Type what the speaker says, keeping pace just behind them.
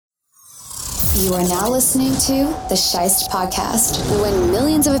You are now listening to the Scheist Podcast, when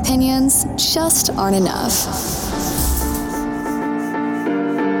millions of opinions just aren't enough.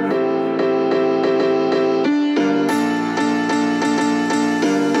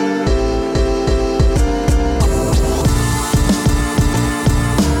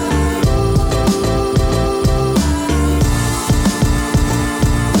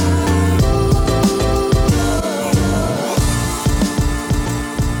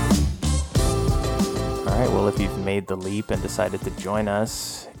 The leap and decided to join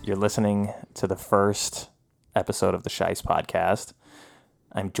us. You're listening to the first episode of the Scheist Podcast.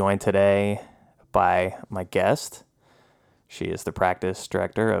 I'm joined today by my guest. She is the practice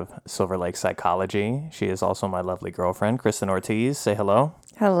director of Silver Lake Psychology. She is also my lovely girlfriend, Kristen Ortiz. Say hello.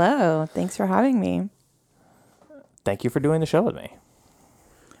 Hello. Thanks for having me. Thank you for doing the show with me.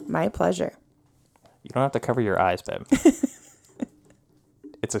 My pleasure. You don't have to cover your eyes, babe.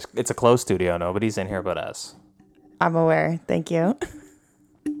 It's a closed studio. Nobody's in here but us. I'm aware. Thank you.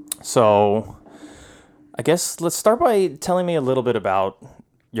 So, I guess let's start by telling me a little bit about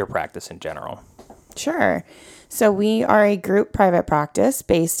your practice in general. Sure. So we are a group private practice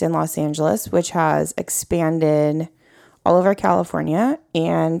based in Los Angeles, which has expanded all over California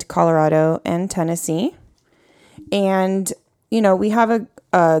and Colorado and Tennessee. And, we have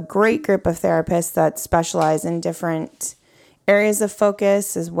a great group of therapists that specialize in different areas of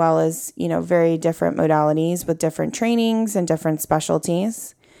focus, as well as, very different modalities with different trainings and different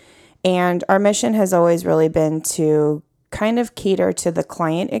specialties. And our mission has always really been to kind of cater to the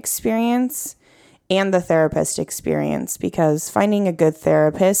client experience and the therapist experience, because finding a good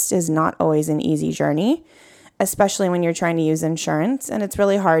therapist is not always an easy journey, especially when you're trying to use insurance. And it's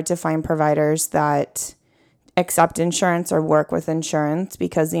really hard to find providers that accept insurance or work with insurance,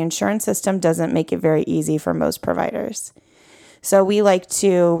 because the insurance system doesn't make it very easy for most providers. So we like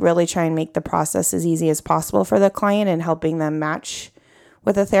to really try and make the process as easy as possible for the client and helping them match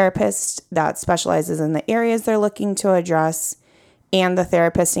with a therapist that specializes in the areas they're looking to address, and the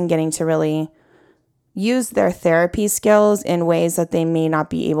therapist in getting to really use their therapy skills in ways that they may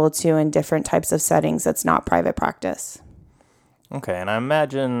not be able to in different types of settings that's not private practice. Okay, and I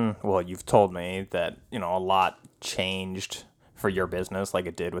imagine, well, you've told me that, a lot changed for your business like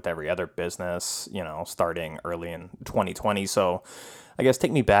it did with every other business, starting early in 2020. So I guess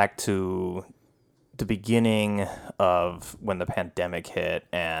take me back to the beginning of when the pandemic hit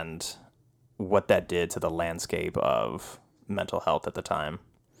and what that did to the landscape of mental health at the time.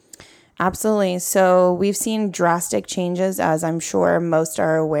 Absolutely. So we've seen drastic changes, as I'm sure most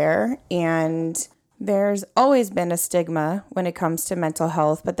are aware, and there's always been a stigma when it comes to mental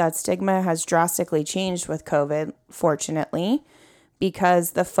health, but that stigma has drastically changed with COVID, fortunately,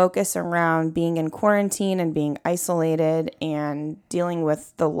 because the focus around being in quarantine and being isolated and dealing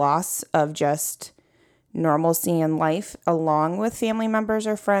with the loss of just normalcy in life, along with family members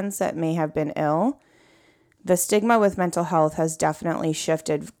or friends that may have been ill, the stigma with mental health has definitely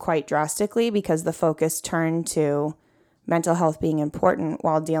shifted quite drastically, because the focus turned to mental health being important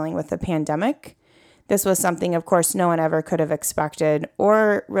while dealing with the pandemic. This was something, of course, no one ever could have expected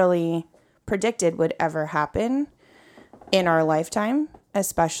or really predicted would ever happen in our lifetime,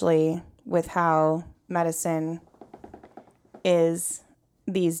 especially with how medicine is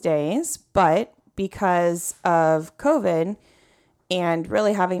these days. But because of COVID and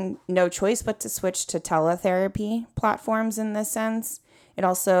really having no choice but to switch to teletherapy platforms in this sense, it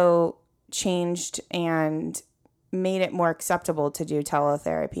also changed and made it more acceptable to do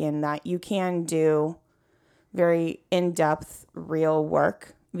teletherapy, in that you can do very in-depth real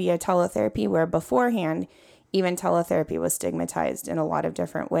work via teletherapy, where beforehand even teletherapy was stigmatized in a lot of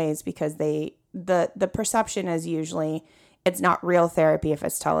different ways, because the perception is usually it's not real therapy if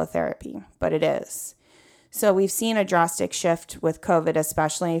it's teletherapy, but it is. So we've seen a drastic shift with COVID,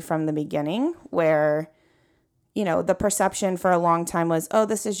 especially from the beginning, where the perception for a long time was, oh,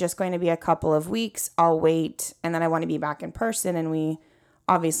 this is just going to be a couple of weeks, I'll wait, and then I want to be back in person. And we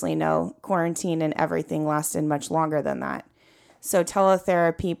obviously know quarantine and everything lasted much longer than that. So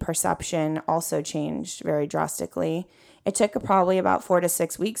teletherapy perception also changed very drastically. It took probably about 4 to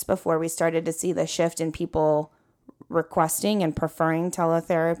 6 weeks before we started to see the shift in people requesting and preferring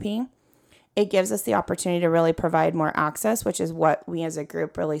teletherapy. It gives us the opportunity to really provide more access, which is what we as a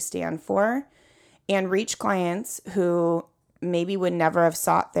group really stand for, and reach clients who maybe would never have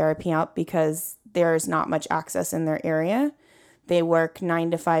sought therapy out because there's not much access in their area. They work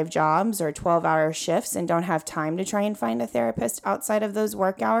 9 to 5 jobs or 12-hour shifts and don't have time to try and find a therapist outside of those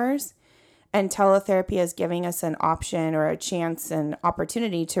work hours. And teletherapy is giving us an option or a chance and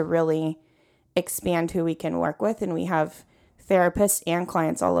opportunity to really expand who we can work with. And we have therapists and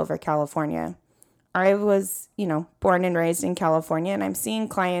clients all over California. I was, born and raised in California, and I'm seeing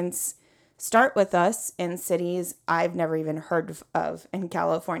clients start with us in cities I've never even heard of in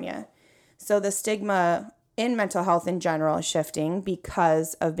California. So the stigma in mental health in general is shifting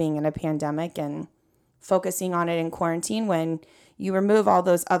because of being in a pandemic and focusing on it in quarantine. When you remove all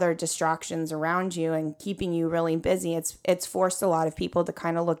those other distractions around you and keeping you really busy, it's forced a lot of people to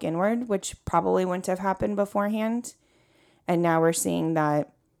kind of look inward, which probably wouldn't have happened beforehand. And now we're seeing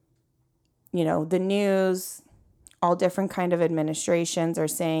that, the news, all different kind of administrations are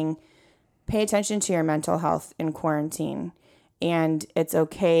saying, pay attention to your mental health in quarantine. And it's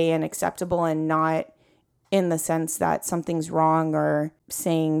okay and acceptable, and not in the sense that something's wrong or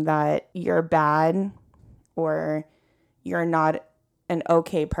saying that you're bad or you're not an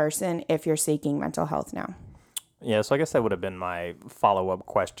okay person if you're seeking mental health now. Yeah, so I guess that would have been my follow-up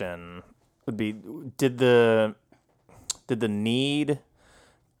question would be, did the need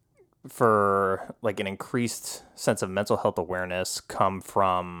for like an increased sense of mental health awareness come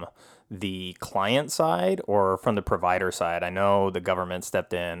from the client side or from the provider side? I know the government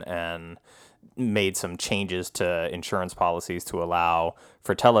stepped in and made some changes to insurance policies to allow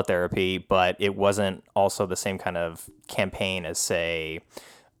for teletherapy, but it wasn't also the same kind of campaign as, say,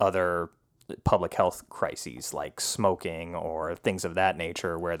 other public health crises like smoking or things of that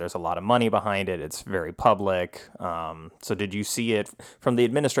nature, where there's a lot of money behind it. It's very public. So did you see it from the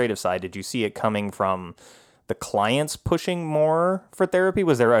administrative side? Did you see it coming from the clients pushing more for therapy?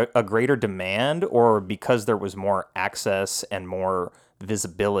 Was there a greater demand, or because there was more access and more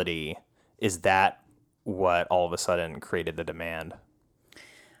visibility, is that what all of a sudden created the demand?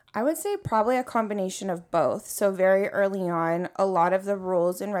 I would say probably a combination of both. So very early on, a lot of the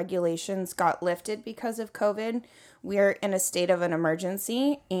rules and regulations got lifted because of COVID. We're in a state of an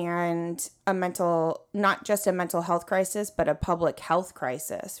emergency and not just a mental health crisis, but a public health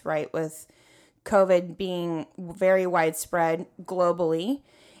crisis, right? With COVID being very widespread globally.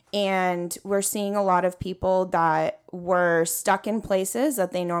 And we're seeing a lot of people that were stuck in places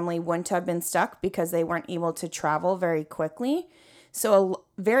that they normally wouldn't have been stuck because they weren't able to travel very quickly. So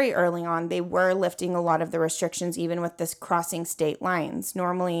very early on, they were lifting a lot of the restrictions, even with this crossing state lines.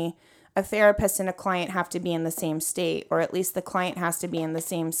 Normally, a therapist and a client have to be in the same state, or at least the client has to be in the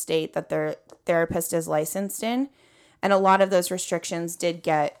same state that their therapist is licensed in. And a lot of those restrictions did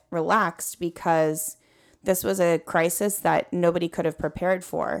get relaxed because this was a crisis that nobody could have prepared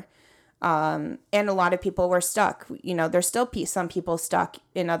for. And a lot of people were stuck. There's still some people stuck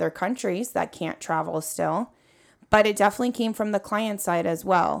in other countries that can't travel still. But it definitely came from the client side as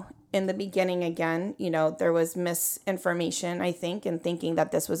well. In the beginning, again, there was misinformation, I think, in thinking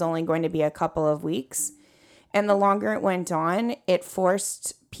that this was only going to be a couple of weeks. And the longer it went on, it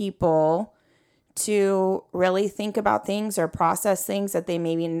forced people to really think about things or process things that they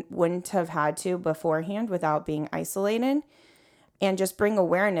maybe wouldn't have had to beforehand without being isolated, and just bring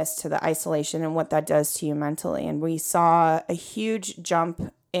awareness to the isolation and what that does to you mentally. And we saw a huge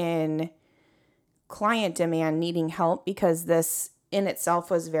jump in client demand needing help because this in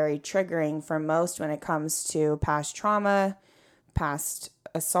itself was very triggering for most when it comes to past trauma, past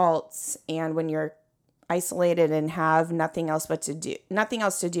assaults, and when you're isolated and have nothing else to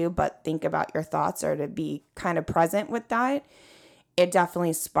do but think about your thoughts or to be kind of present with that, it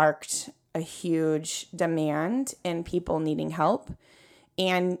definitely sparked a huge demand in people needing help.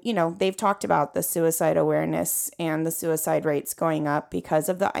 And, they've talked about the suicide awareness and the suicide rates going up because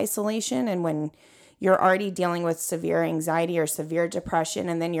of the isolation. And when you're already dealing with severe anxiety or severe depression,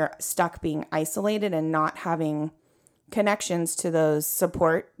 and then you're stuck being isolated and not having connections to those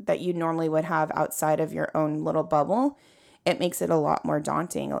support that you normally would have outside of your own little bubble, it makes it a lot more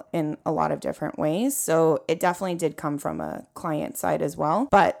daunting in a lot of different ways. So it definitely did come from a client side as well.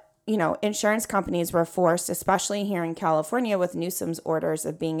 But, insurance companies were forced, especially here in California with Newsom's orders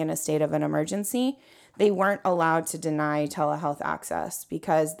of being in a state of an emergency, they weren't allowed to deny telehealth access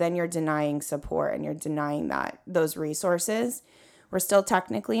because then you're denying support and you're denying those resources. We're still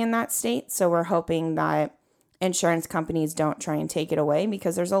technically in that state, so we're hoping that insurance companies don't try and take it away,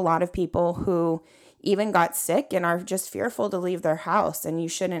 because there's a lot of people who even got sick and are just fearful to leave their house, and you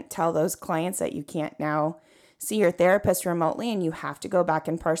shouldn't tell those clients that you can't now see your therapist remotely and you have to go back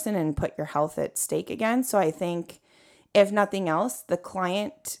in person and put your health at stake again. So I think, if nothing else, the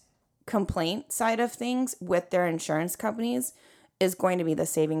client complaint side of things with their insurance companies is going to be the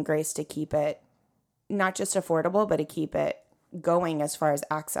saving grace to keep it not just affordable, but to keep it going as far as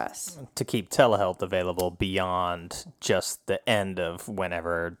access. To keep telehealth available beyond just the end of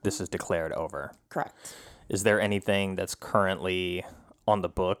whenever this is declared over. Correct. Is there anything that's currently on the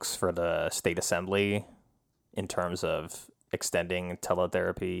books for the state assembly in terms of extending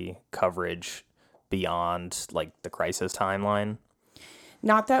teletherapy coverage beyond like the crisis timeline?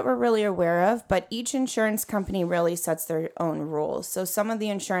 Not that we're really aware of, but each insurance company really sets their own rules. So some of the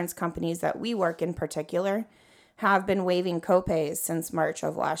insurance companies that we work in particular have been waiving copays since March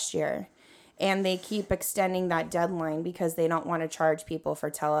of last year. And they keep extending that deadline because they don't want to charge people for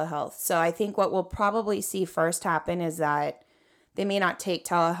telehealth. So I think what we'll probably see first happen is that they may not take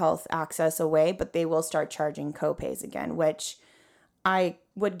telehealth access away, but they will start charging copays again, which I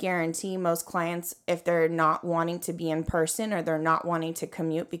would guarantee most clients, if they're not wanting to be in person or they're not wanting to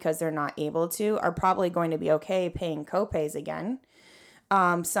commute because they're not able to, are probably going to be okay paying copays again.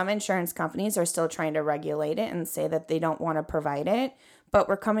 Some insurance companies are still trying to regulate it and say that they don't want to provide it, but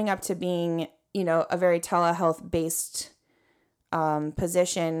we're coming up to being, a very telehealth based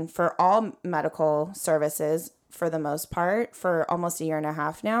position for all medical services for the most part for almost a year and a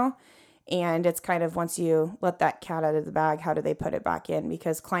half now. And it's kind of, once you let that cat out of the bag, how do they put it back in?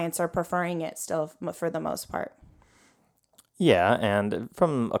 Because clients are preferring it still for the most part. Yeah, and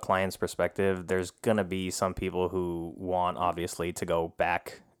from a client's perspective, there's going to be some people who want, obviously, to go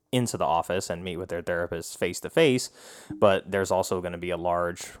back into the office and meet with their therapist face to face, but there's also going to be a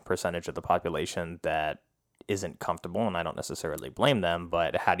large percentage of the population that isn't comfortable, and I don't necessarily blame them,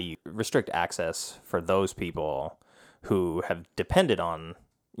 but how do you restrict access for those people who have depended on,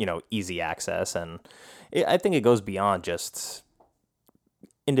 easy access? And I think it goes beyond just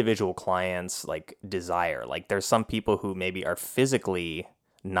individual clients' like desire. Like there's some people who maybe are physically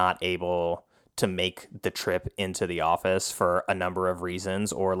not able to make the trip into the office for a number of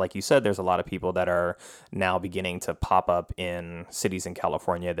reasons, or like you said, there's a lot of people that are now beginning to pop up in cities in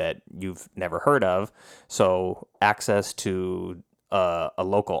California that you've never heard of. So access to a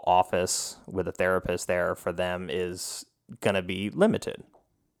local office with a therapist there for them is going to be limited.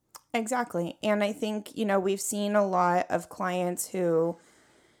 Exactly. And I think, we've seen a lot of clients who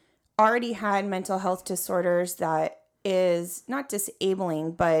already had mental health disorders that is not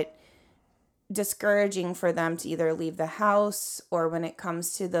disabling, but discouraging for them to either leave the house, or when it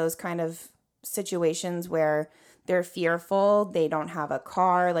comes to those kind of situations where they're fearful, they don't have a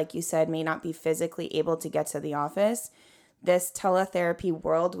car, like you said, may not be physically able to get to the office. This teletherapy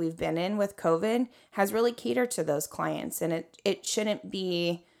world we've been in with COVID has really catered to those clients. And it shouldn't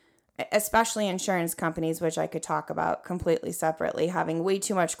be, especially insurance companies, which I could talk about completely separately, having way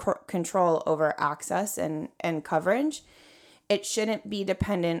too much control over access and coverage. It shouldn't be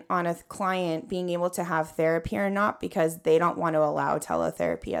dependent on a client being able to have therapy or not because they don't want to allow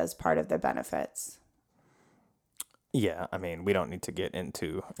teletherapy as part of their benefits. Yeah, I mean, we don't need to get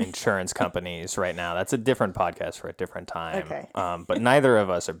into insurance companies right now. That's a different podcast for a different time. Okay. But neither of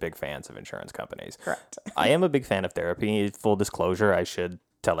us are big fans of insurance companies. Correct. I am a big fan of therapy. Full disclosure, I should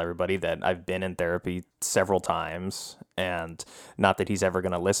tell everybody that I've been in therapy several times, and not that he's ever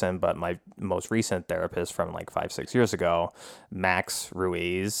going to listen, but my most recent therapist from like 5-6 years ago, Max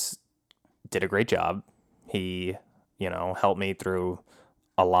Ruiz, did a great job. He, helped me through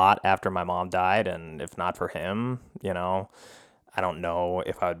a lot after my mom died, and if not for him, I don't know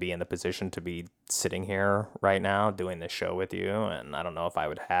if I would be in the position to be sitting here right now doing this show with you, and I don't know if I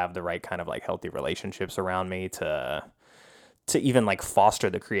would have the right kind of like healthy relationships around me to even like foster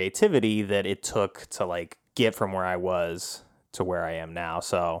the creativity that it took to like get from where I was to where I am now.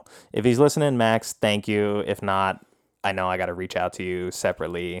 So if he's listening, Max, thank you. If not, I know I got to reach out to you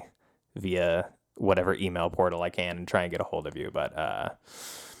separately via whatever email portal I can and try and get a hold of you. But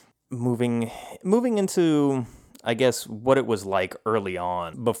moving into, I guess, what it was like early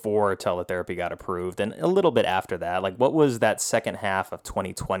on before teletherapy got approved and a little bit after that, like what was that second half of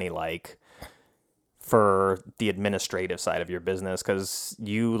 2020 like for the administrative side of your business? Because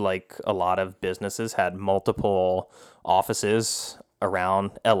you, like a lot of businesses, had multiple offices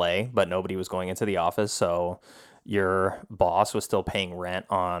around LA, but nobody was going into the office. So your boss was still paying rent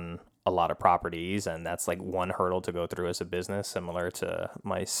on a lot of properties, and that's like one hurdle to go through as a business, similar to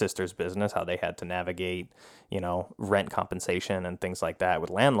my sister's business, how they had to navigate, rent compensation and things like that with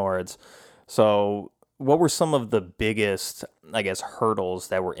landlords. So what were some of the biggest, I guess, hurdles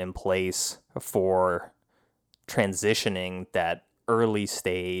that were in place for transitioning that early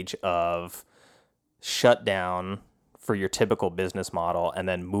stage of shutdown for your typical business model and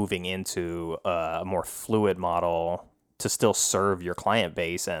then moving into a more fluid model to still serve your client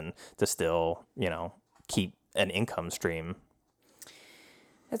base and to still, keep an income stream?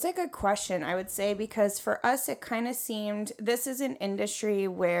 That's a good question, I would say, because for us, it kind of seemed this is an industry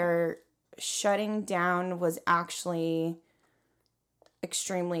where shutting down was actually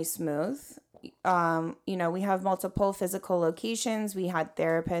extremely smooth. We have multiple physical locations. We had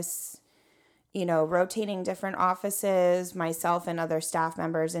therapists rotating different offices, myself and other staff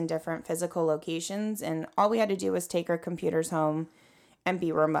members in different physical locations. And all we had to do was take our computers home and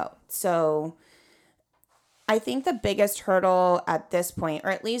be remote. So I think the biggest hurdle at this point, or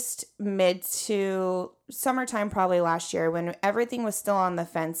at least mid to summertime probably last year, when everything was still on the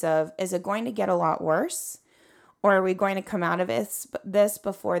fence of, is it going to get a lot worse? Or are we going to come out of this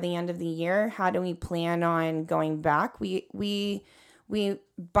before the end of the year? How do we plan on going back? We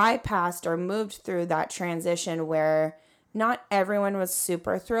bypassed or moved through that transition where not everyone was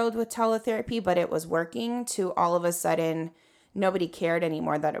super thrilled with teletherapy, but it was working, to all of a sudden nobody cared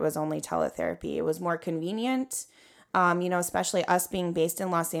anymore that it was only teletherapy. It was more convenient. Especially us being based in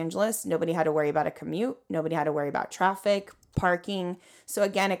Los Angeles, nobody had to worry about a commute. Nobody had to worry about traffic, parking. So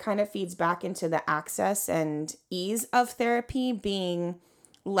again, it kind of feeds back into the access and ease of therapy being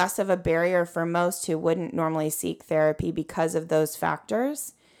less of a barrier for most who wouldn't normally seek therapy because of those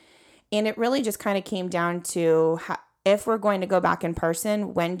factors. And it really just kind of came down to if we're going to go back in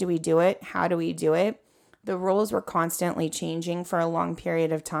person, when do we do it? How do we do it? The rules were constantly changing for a long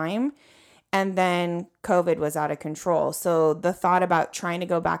period of time. And then COVID was out of control. So the thought about trying to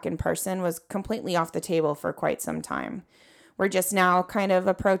go back in person was completely off the table for quite some time. We're just now kind of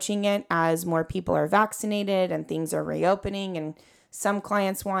approaching it as more people are vaccinated and things are reopening, and some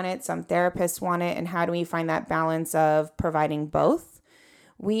clients want it, some therapists want it. And how do we find that balance of providing both?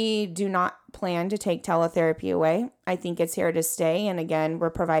 We do not plan to take teletherapy away. I think it's here to stay. And again, we're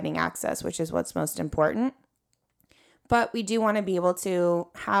providing access, which is what's most important. But we do want to be able to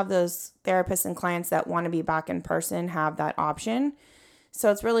have those therapists and clients that want to be back in person have that option. So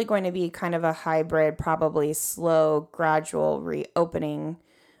it's really going to be kind of a hybrid, probably slow, gradual reopening.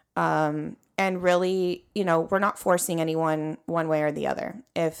 And really, we're not forcing anyone one way or the other.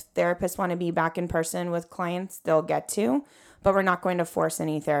 If therapists want to be back in person with clients, they'll get to. But we're not going to force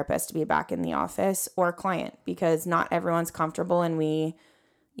any therapist to be back in the office or client, because not everyone's comfortable, and we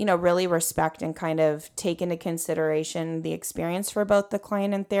really respect and kind of take into consideration the experience for both the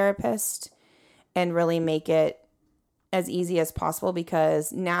client and therapist, and really make it as easy as possible.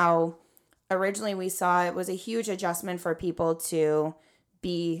 Because now, originally we saw it was a huge adjustment for people to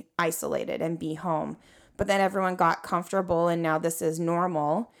be isolated and be home, but then everyone got comfortable and now this is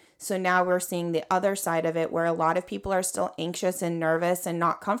normal. So now we're seeing the other side of it, where a lot of people are still anxious and nervous and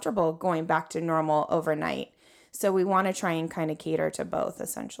not comfortable going back to normal overnight. So we want to try and kind of cater to both,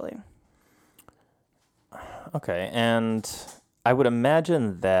 essentially. Okay, and I would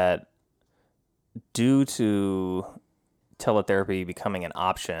imagine that due to teletherapy becoming an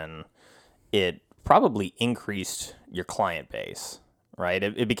option, it probably increased your client base, right?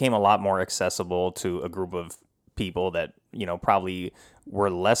 It became a lot more accessible to a group of people that, probably were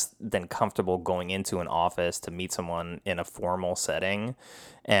less than comfortable going into an office to meet someone in a formal setting.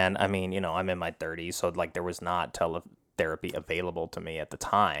 And I mean, I'm in my 30s, so there was not teletherapy available to me at the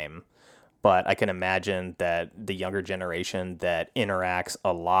time. But I can imagine that the younger generation that interacts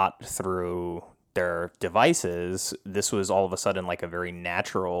a lot through their devices, this was all of a sudden a very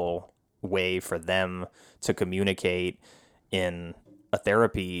natural way for them to communicate in a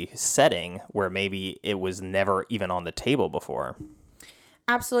therapy setting where maybe it was never even on the table before.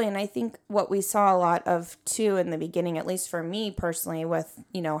 Absolutely. And I think what we saw a lot of too in the beginning, at least for me personally, with,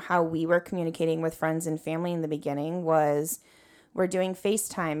 how we were communicating with friends and family in the beginning, was we're doing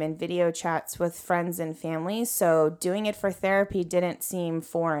FaceTime and video chats with friends and family. So doing it for therapy didn't seem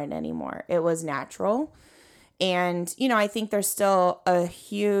foreign anymore. It was natural. And, I think there's still a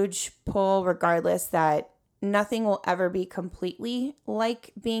huge pull, regardless, that nothing will ever be completely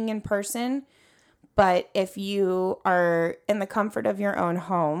like being in person. But if you are in the comfort of your own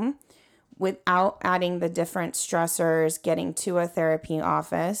home, without adding the different stressors, getting to a therapy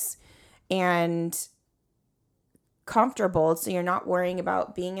office, and comfortable, so you're not worrying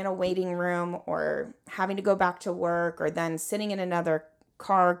about being in a waiting room or having to go back to work or then sitting in another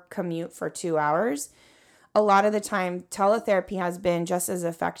car commute for 2 hours, a lot of the time teletherapy has been just as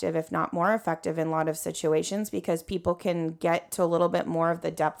effective, if not more effective, in a lot of situations, because people can get to a little bit more of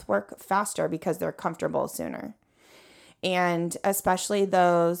the depth work faster because they're comfortable sooner. And especially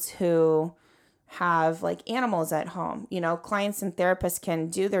those who have animals at home, clients and therapists can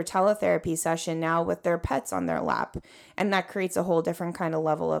do their teletherapy session now with their pets on their lap. And that creates a whole different kind of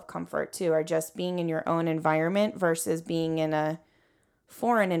level of comfort too, or just being in your own environment versus being in a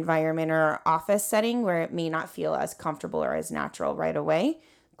foreign environment or office setting where it may not feel as comfortable or as natural right away.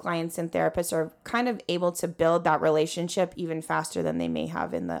 Clients and therapists are kind of able to build that relationship even faster than they may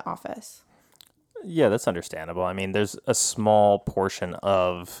have in the office. Yeah, that's understandable. I mean, there's a small portion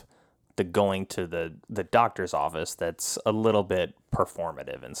of the going to the doctor's office that's a little bit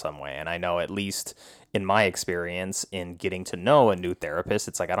performative in some way. And I know, at least in my experience in getting to know a new therapist,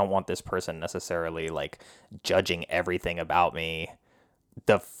 it's like, I don't want this person necessarily like judging everything about me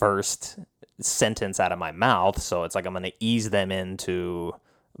the first sentence out of my mouth. So it's like, I'm going to ease them into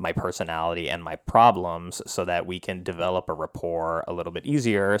my personality and my problems so that we can develop a rapport a little bit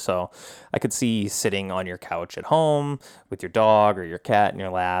easier. So I could see sitting on your couch at home with your dog or your cat in your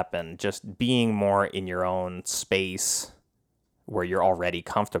lap and just being more in your own space where you're already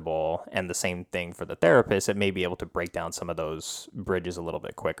comfortable. And the same thing for the therapist, it may be able to break down some of those bridges a little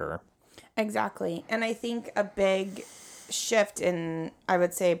bit quicker. Exactly. And I think a big shift in, I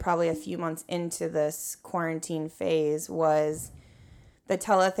would say probably a few months into this quarantine phase, was the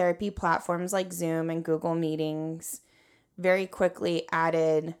teletherapy platforms like Zoom and Google Meetings very quickly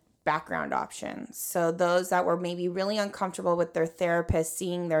added background options. So those that were maybe really uncomfortable with their therapist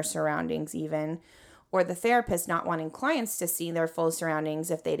seeing their surroundings even, or the therapist not wanting clients to see their full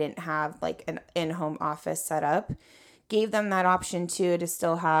surroundings if they didn't have like an in-home office set up, gave them that option too, to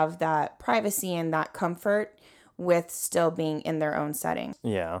still have that privacy and that comfort with still being in their own setting.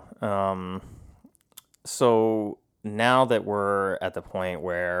 Yeah. So now that we're at the point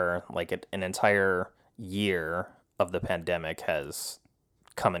where like an entire year of the pandemic has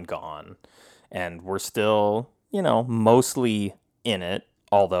come and gone, and we're still, mostly in it,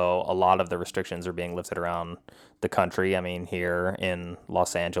 although a lot of the restrictions are being lifted around the country. I mean, here in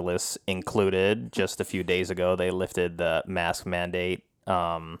Los Angeles included, just a few days ago, they lifted the mask mandate.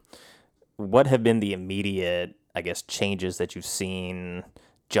 What have been the immediate, I guess, changes that you've seen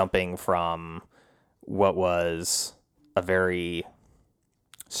jumping from what was a very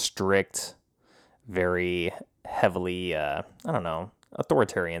strict, very heavily,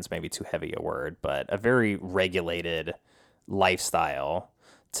 authoritarian's maybe too heavy a word, but a very regulated lifestyle,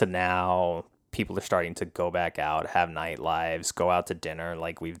 to now people are starting to go back out, have night lives, go out to dinner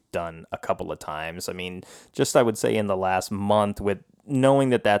like we've done a couple of times. I mean, just I would say in the last month, with knowing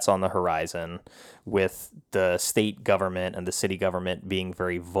that that's on the horizon, with the state government and the city government being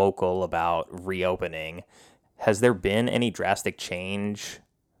very vocal about reopening, has there been any drastic change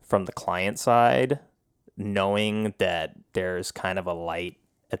from the client side, knowing that there's kind of a light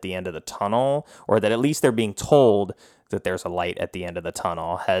at the end of the tunnel, or that at least they're being told that there's a light at the end of the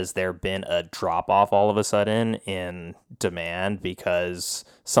tunnel? Has there been a drop off all of a sudden in demand because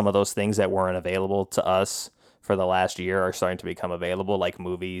some of those things that weren't available to us for the last year are starting to become available, like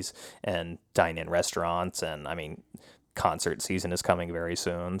movies and dine-in restaurants? And I mean, concert season is coming very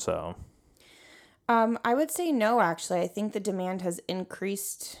soon, so. I would say no, actually. I think the demand has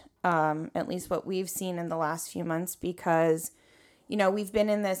increased, at least what we've seen in the last few months, because, we've been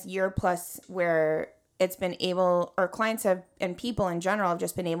in this year plus where it's been able, or clients have, and people in general have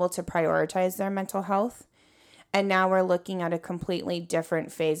just been able to prioritize their mental health. And now we're looking at a completely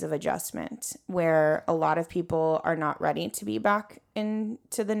different phase of adjustment, where a lot of people are not ready to be back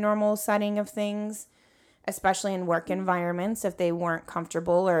into the normal setting of things, especially in work environments, if they weren't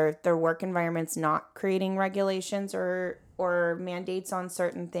comfortable, or if their work environment's not creating regulations or mandates on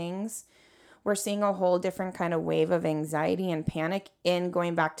certain things. We're seeing a whole different kind of wave of anxiety and panic in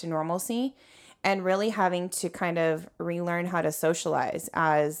going back to normalcy, and really having to kind of relearn how to socialize,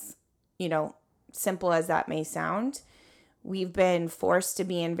 as, simple as that may sound. We've been forced to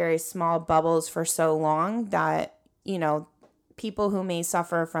be in very small bubbles for so long that, people who may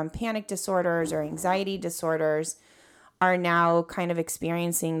suffer from panic disorders or anxiety disorders are now kind of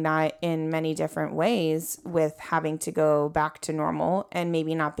experiencing that in many different ways, with having to go back to normal and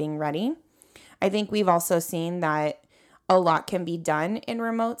maybe not being ready. I think we've also seen that a lot can be done in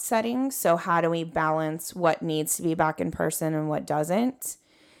remote settings. So how do we balance what needs to be back in person and what doesn't?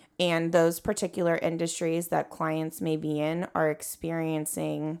 And those particular industries that clients may be in are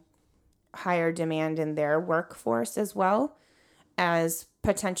experiencing higher demand in their workforce, as well as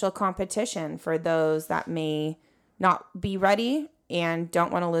potential competition for those that may not be ready and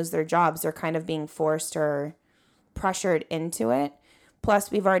don't want to lose their jobs. They're kind of being forced or pressured into it.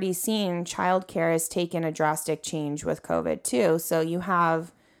 Plus, we've already seen childcare has taken a drastic change with COVID too. So you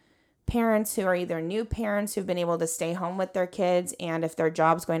have parents who are either new parents who've been able to stay home with their kids, and if their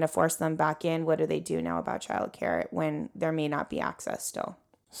job's going to force them back in, what do they do now about childcare when there may not be access still?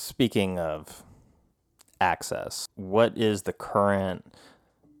 Speaking of access, what is the current,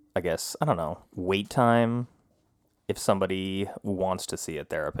 wait time if somebody wants to see a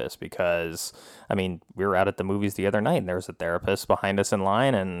therapist? Because, we were out at the movies the other night and there was a therapist behind us in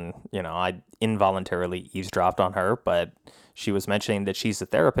line, and, I involuntarily eavesdropped on her, but she was mentioning that she's a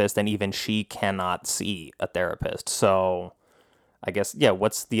therapist and even she cannot see a therapist. So I guess, yeah,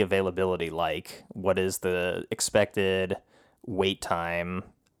 what's the availability like? What is the expected wait time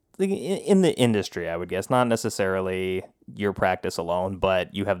in the industry, I would guess? Not necessarily your practice alone,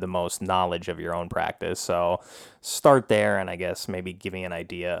 but you have the most knowledge of your own practice. So start there, and I guess maybe give me an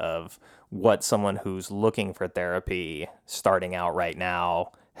idea of what someone who's looking for therapy starting out right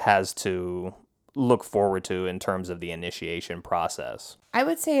now has to look forward to in terms of the initiation process. I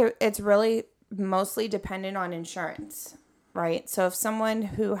would say it's really mostly dependent on insurance, right? So if someone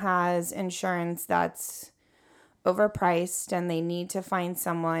who has insurance that's overpriced and they need to find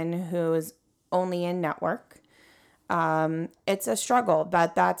someone who's only in network, it's a struggle,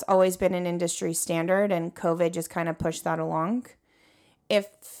 but that's always been an industry standard, and COVID just kind of pushed that along. If,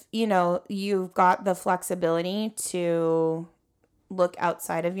 you've got the flexibility to look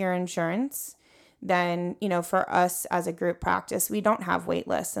outside of your insurance, then, for us as a group practice, we don't have wait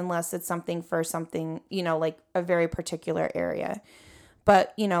lists unless it's something for something, like a very particular area.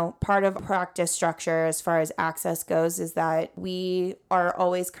 But, part of practice structure as far as access goes is that we are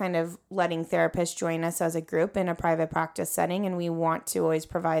always kind of letting therapists join us as a group in a private practice setting, and we want to always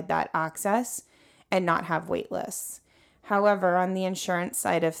provide that access and not have wait lists. However, on the insurance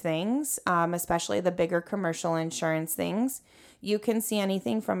side of things, especially the bigger commercial insurance things, you can see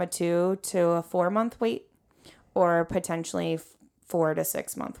anything from a 2 to a 4 month wait, or potentially 4 to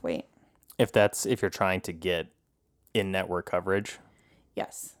 6 month wait. If you're trying to get in-network coverage.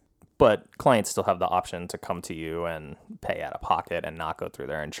 Yes. But clients still have the option to come to you and pay out of pocket and not go through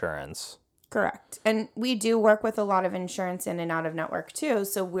their insurance. Correct. And we do work with a lot of insurance in and out of network too,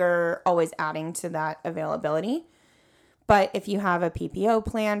 so we're always adding to that availability. But if you have a PPO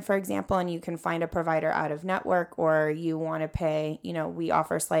plan, for example, and you can find a provider out of network, or you want to pay, we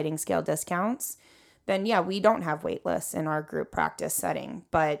offer sliding scale discounts, then yeah, we don't have wait lists in our group practice setting.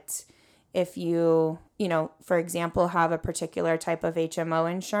 But if you, for example, have a particular type of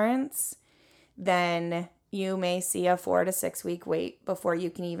HMO insurance, then you may see a 4 to 6 week wait before you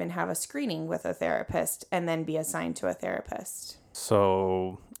can even have a screening with a therapist and then be assigned to a therapist.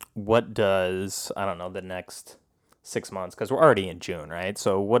 So what does, the next 6 months, because we're already in June, right?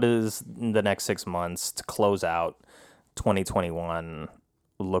 So what does the next 6 months to close out 2021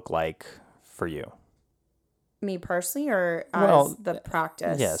 look like for you? Me personally, or as the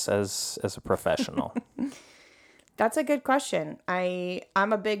practice? Yes, as a professional. That's a good question. I'm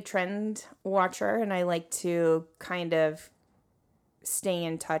a big trend watcher, and I like to kind of stay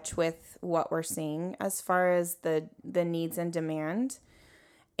in touch with what we're seeing as far as the needs and demand.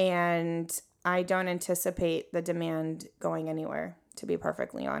 And I don't anticipate the demand going anywhere, to be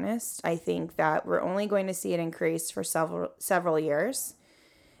perfectly honest. I think that we're only going to see it increase for several years,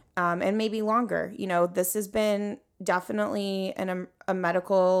 and maybe longer. This has been definitely a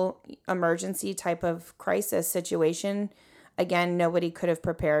medical emergency type of crisis situation. Again, nobody could have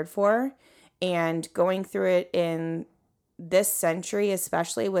prepared for. And going through it in this century,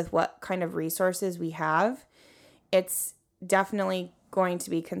 especially with what kind of resources we have, it's definitely going to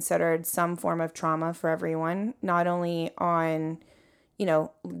be considered some form of trauma for everyone, not only on,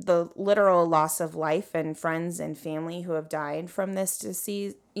 the literal loss of life and friends and family who have died from this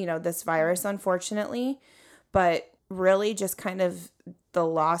disease, this virus, unfortunately, but really just kind of the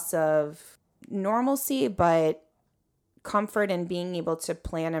loss of normalcy, but comfort in being able to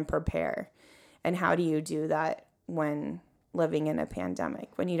plan and prepare. And how do you do that when living in a pandemic,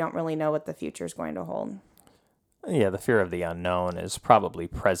 when you don't really know what the future is going to hold? Yeah, the fear of the unknown is probably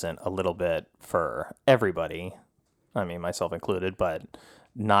present a little bit for everybody. I mean, myself included, but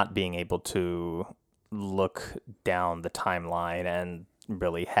not being able to look down the timeline and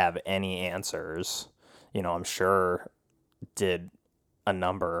really have any answers, I'm sure did a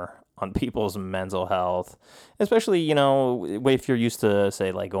number on people's mental health, especially, if you're used to,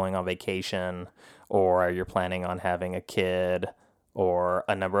 say, like going on vacation, or you're planning on having a kid, or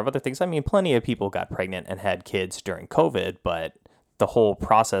a number of other things. I mean, plenty of people got pregnant and had kids during COVID, but the whole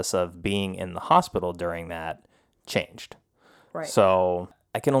process of being in the hospital during that changed. Right. So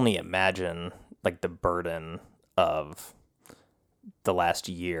I can only imagine like the burden of the last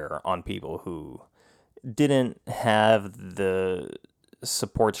year on people who didn't have the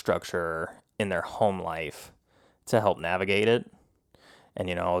support structure in their home life to help navigate it. And,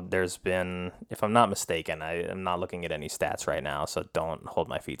 there's been, if I'm not mistaken, I am not looking at any stats right now, so don't hold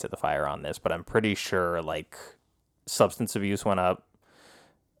my feet to the fire on this, but I'm pretty sure like substance abuse went up,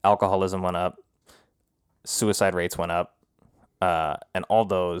 alcoholism went up, suicide rates went up, and all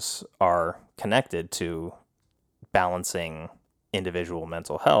those are connected to balancing individual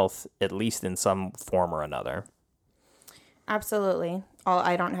mental health, at least in some form or another. Absolutely.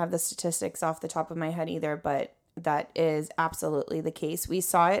 I don't have the statistics off the top of my head either, but that is absolutely the case. We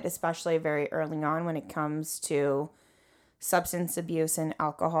saw it especially very early on when it comes to substance abuse and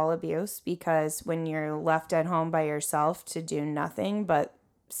alcohol abuse, because when you're left at home by yourself to do nothing but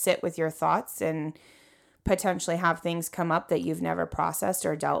sit with your thoughts and potentially have things come up that you've never processed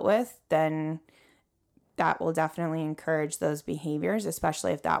or dealt with, then that will definitely encourage those behaviors,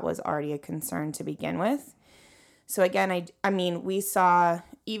 especially if that was already a concern to begin with. So again, I mean, we saw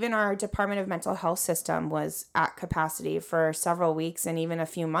even our Department of Mental Health system was at capacity for several weeks and even a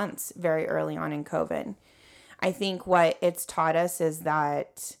few months very early on in COVID. I think what it's taught us is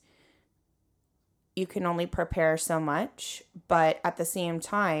that you can only prepare so much, but at the same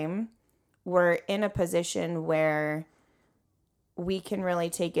time, we're in a position where we can really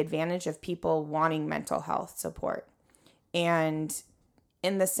take advantage of people wanting mental health support. And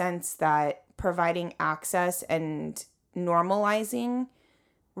in the sense that providing access and normalizing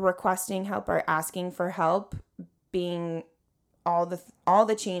requesting help or asking for help being all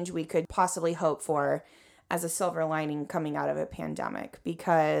the change we could possibly hope for as a silver lining coming out of a pandemic,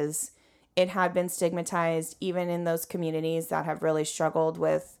 because it had been stigmatized even in those communities that have really struggled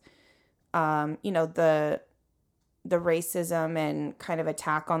with the racism and kind of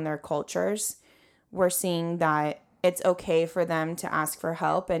attack on their cultures. We're seeing that it's okay for them to ask for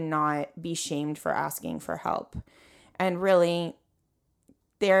help and not be shamed for asking for help. And really,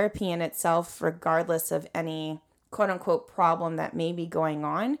 therapy in itself, regardless of any quote unquote problem that may be going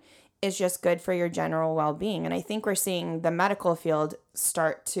on, is just good for your general well-being. And I think we're seeing the medical field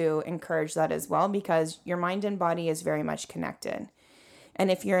start to encourage that as well, because your mind and body is very much connected. And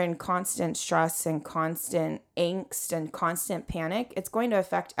if you're in constant stress and constant angst and constant panic, it's going to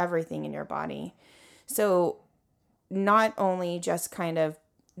affect everything in your body. So not only just kind of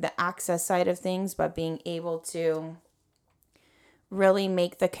the access side of things, but being able to really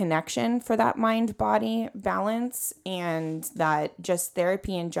make the connection for that mind-body balance, and that just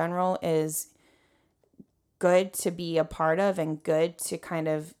therapy in general is good to be a part of and good to kind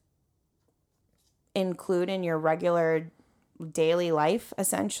of include in your regular daily life,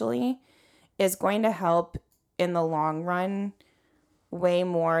 essentially, is going to help in the long run way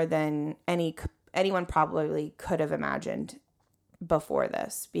more than anyone probably could have imagined before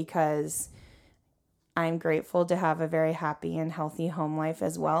this, because I'm grateful to have a very happy and healthy home life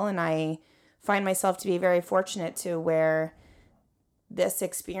as well. And I find myself to be very fortunate to where this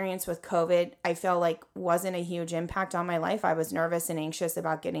experience with COVID, I feel like wasn't a huge impact on my life. I was nervous and anxious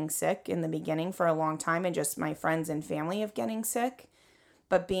about getting sick in the beginning for a long time, and just my friends and family of getting sick.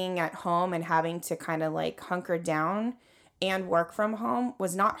 But being at home and having to kind of like hunker down and work from home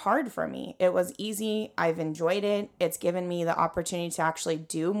was not hard for me. It was easy. I've enjoyed it. It's given me the opportunity to actually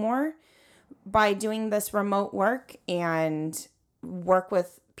do more by doing this remote work and work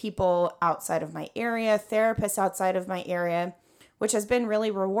with people outside of my area, therapists outside of my area, which has been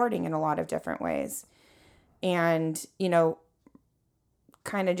really rewarding in a lot of different ways. And,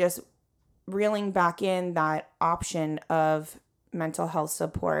 kind of just reeling back in that option of mental health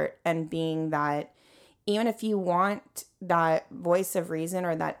support, and being that even if you want that voice of reason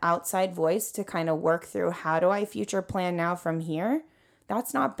or that outside voice to kind of work through, how do I future plan now from here?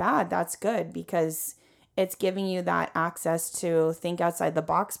 That's not bad. That's good, because it's giving you that access to think outside the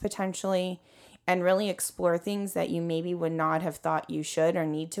box potentially and really explore things that you maybe would not have thought you should or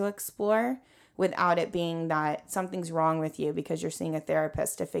need to explore, without it being that something's wrong with you because you're seeing a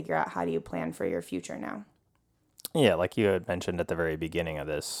therapist to figure out how do you plan for your future now. Yeah, like you had mentioned at the very beginning of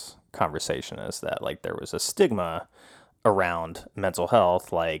this conversation, is that like there was a stigma around mental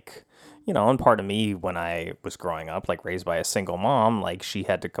health, like, and part of me when I was growing up, like raised by a single mom, like she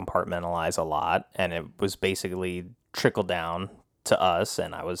had to compartmentalize a lot, and it was basically trickled down to us,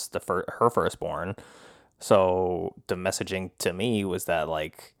 and I was her firstborn. So the messaging to me was that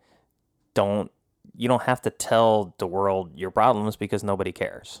like, you don't have to tell the world your problems because nobody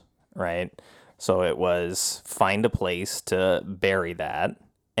cares, right? So it was find a place to bury that.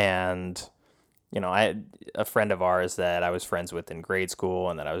 And a friend of ours that I was friends with in grade school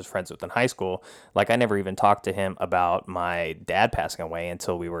and that I was friends with in high school, like I never even talked to him about my dad passing away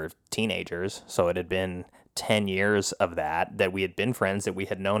until we were teenagers. So it had been 10 years of that we had been friends, that we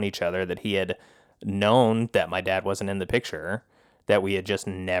had known each other, that he had known that my dad wasn't in the picture, that we had just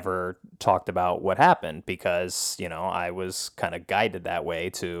never talked about what happened because, I was kind of guided that way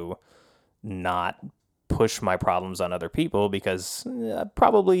to not push my problems on other people, because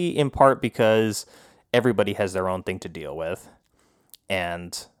probably in part because everybody has their own thing to deal with,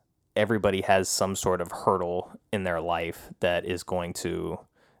 and everybody has some sort of hurdle in their life that is going to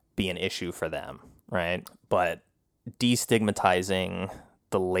be an issue for them, right? But destigmatizing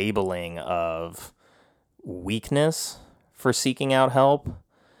the labeling of weakness for seeking out help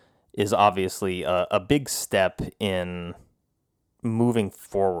is obviously a big step in moving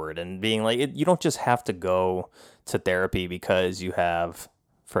forward and being like, you don't just have to go to therapy because you have,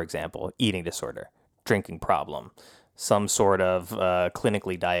 for example, eating disorder, drinking problem, some sort of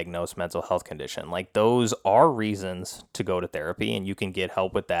clinically diagnosed mental health condition. Like, those are reasons to go to therapy, and you can get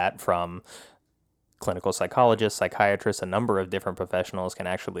help with that from clinical psychologists, psychiatrists. A number of different professionals can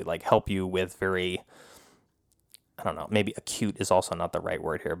actually like help you with very, I don't know, maybe acute is also not the right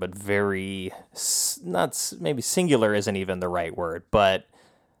word here, but very, not, maybe singular isn't even the right word, but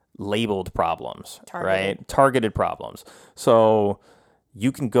labeled problems, right? Targeted problems. So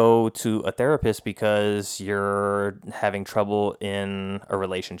you can go to a therapist because you're having trouble in a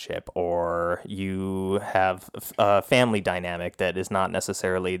relationship, or you have a family dynamic that is not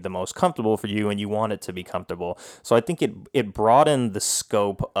necessarily the most comfortable for you and you want it to be comfortable. So I think it broadened the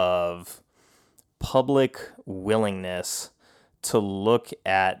scope of public willingness to look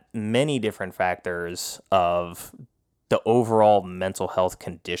at many different factors of the overall mental health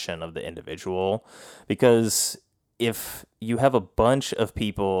condition of the individual. Because if you have a bunch of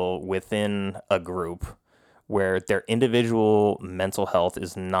people within a group where their individual mental health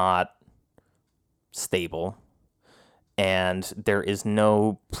is not stable and there is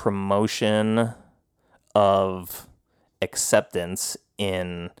no promotion of acceptance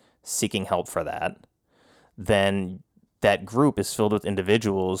in seeking help for that, then that group is filled with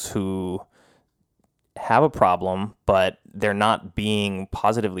individuals who have a problem, but they're not being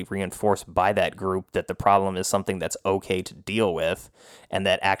positively reinforced by that group that the problem is something that's okay to deal with and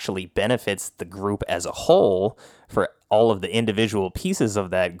that actually benefits the group as a whole, for all of the individual pieces of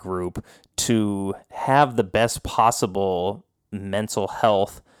that group to have the best possible mental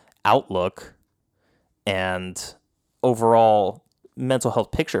health outlook and overall mental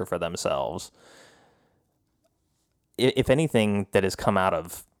health picture for themselves. If anything that has come out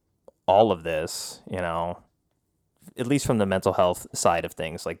of all of this, you know, at least from the mental health side of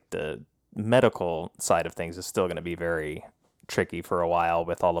things, like the medical side of things is still going to be very tricky for a while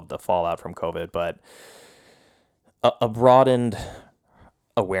with all of the fallout from COVID, but a broadened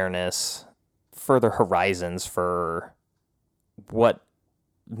awareness, further horizons for what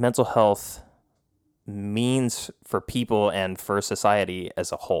mental health means for people and for society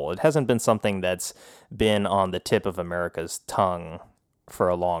as a whole. It hasn't been something that's been on the tip of America's tongue for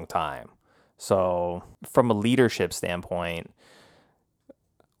a long time. So from a leadership standpoint,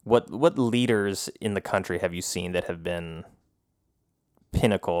 what leaders in the country have you seen that have been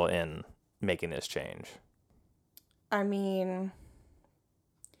pinnacle in making this change? I mean,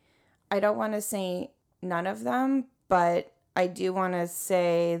 I don't want to say none of them, but I do want to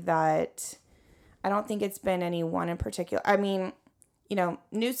say that I don't think it's been any one in particular. I mean, you know,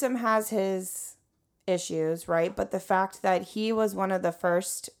 Newsom has his issues, right? But the fact that he was one of the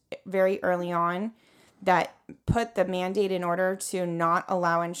first very early on that put the mandate in order to not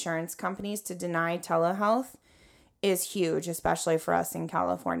allow insurance companies to deny telehealth is huge, especially for us in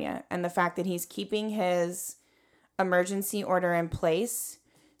California. And the fact that he's keeping his emergency order in place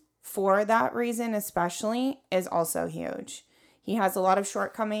for that reason especially is also huge. He has a lot of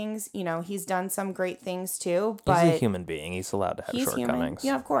shortcomings. You know, he's done some great things too, but he's a human being. He's allowed to have shortcomings. Human.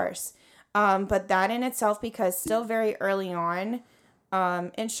 Yeah, of course. But that in itself, because still very early on,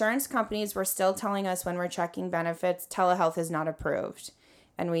 insurance companies were still telling us when we're checking benefits, telehealth is not approved.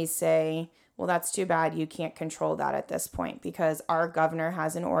 And we say, well, that's too bad. You can't control that at this point because our governor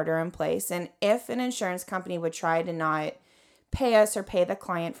has an order in place. And if an insurance company would try to not pay us or pay the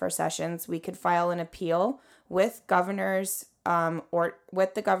client for sessions, we could file an appeal with governor's or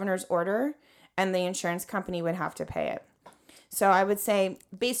with the governor's order, and the insurance company would have to pay it. So I would say,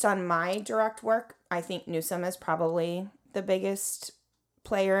 based on my direct work, I think Newsom is probably the biggest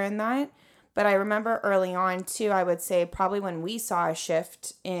player in that. But I remember early on too, I would say probably when we saw a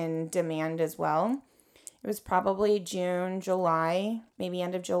shift in demand as well, it was probably June, July, maybe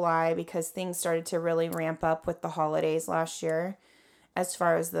end of July, because things started to really ramp up with the holidays last year. As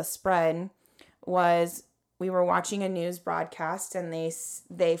far as the spread was, we were watching a news broadcast and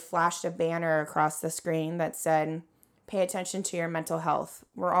they flashed a banner across the screen that said, pay attention to your mental health.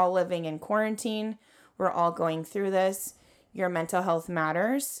 We're all living in quarantine. We're all going through this. Your mental health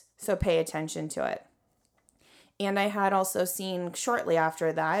matters, so pay attention to it. And I had also seen shortly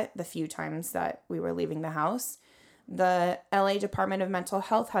after that, the few times that we were leaving the house, the LA Department of Mental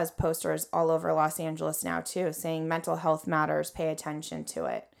Health has posters all over Los Angeles now too, saying mental health matters, pay attention to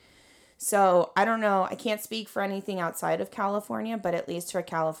it. So I don't know, I can't speak for anything outside of California, but at least for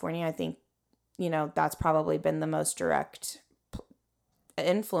California, I think, you know, that's probably been the most direct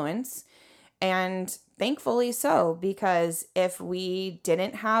influence. And thankfully so, because if we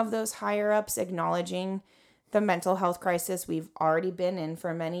didn't have those higher ups acknowledging the mental health crisis we've already been in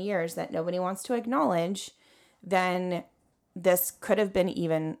for many years that nobody wants to acknowledge, then this could have been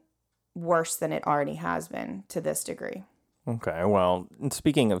even worse than it already has been to this degree. Okay, well,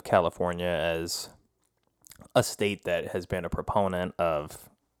 speaking of California as a state that has been a proponent of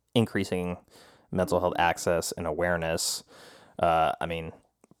increasing mental health access and awareness, I mean,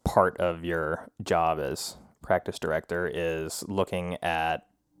 part of your job as practice director is looking at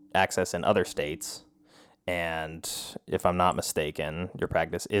access in other states. And if I'm not mistaken, your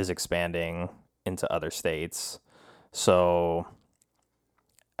practice is expanding into other states. So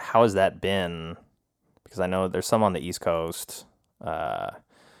how has that been? Because I know there's some on the East Coast.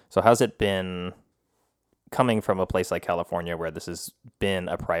 So how's it been coming from a place like California where this has been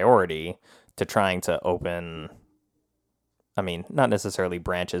a priority to trying to open, I mean, not necessarily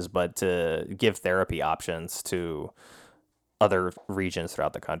branches, but to give therapy options to other regions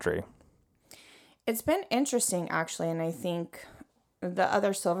throughout the country? It's been interesting, actually, and I think the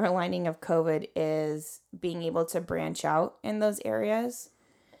other silver lining of COVID is being able to branch out in those areas.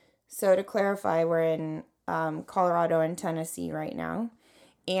 So to clarify, we're in Colorado and Tennessee right now,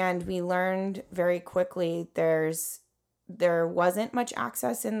 and we learned very quickly there wasn't much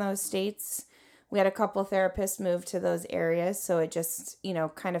access in those states. We had a couple therapists move to those areas, so it just,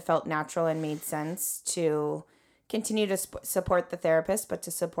 kind of felt natural and made sense to continue to support the therapist, but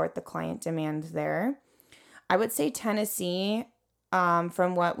to support the client demand there. I would say Tennessee,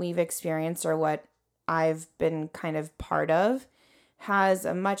 from what we've experienced or what I've been kind of part of, has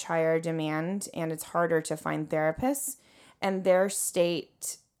a much higher demand, and it's harder to find therapists, and their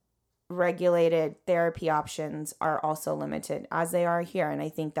state regulated therapy options are also limited, as they are here, and I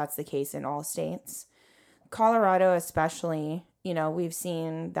think that's the case in all states. Colorado especially, we've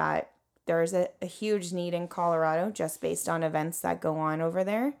seen that there's a huge need in Colorado just based on events that go on over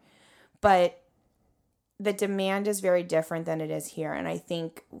there, but the demand is very different than it is here, and I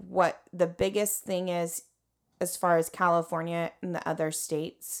think what the biggest thing is, as far as California and the other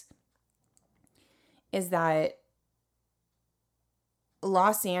states, is that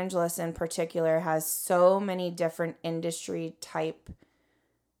Los Angeles in particular has so many different industry type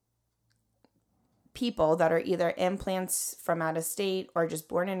people that are either implants from out of state or just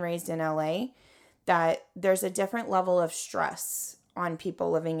born and raised in LA, that there's a different level of stress on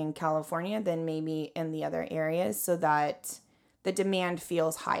people living in California than maybe in the other areas, so that the demand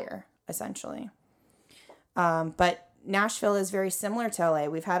feels higher, essentially. But Nashville is very similar to LA.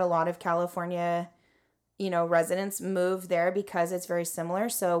 We've had a lot of California, residents move there because it's very similar.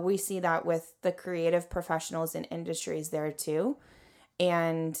 So we see that with the creative professionals and industries there too.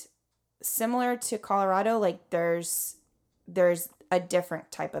 And similar to Colorado, like there's a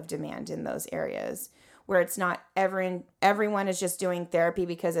different type of demand in those areas where it's not everyone is just doing therapy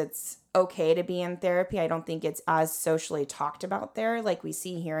because it's okay to be in therapy. I don't think it's as socially talked about there like we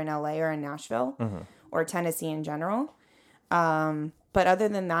see here in LA or in Nashville. Mm-hmm. Or Tennessee in general. But other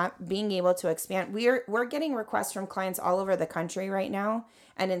than that, being able to expand, we're getting requests from clients all over the country right now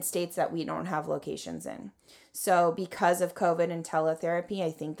and in states that we don't have locations in. So because of COVID and teletherapy,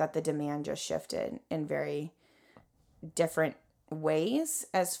 I think that the demand just shifted in very different ways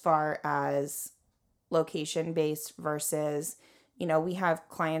as far as location-based versus, we have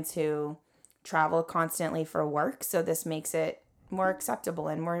clients who travel constantly for work. So this makes it more acceptable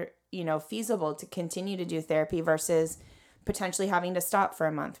and more feasible to continue to do therapy versus potentially having to stop for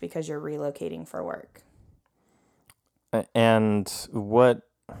a month because you're relocating for work. And what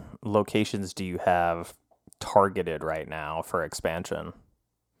locations do you have targeted right now for expansion?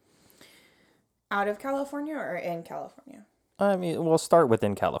 Out of California or in California? I mean, we'll start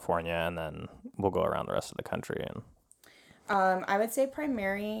within California and then we'll go around the rest of the country. And I would say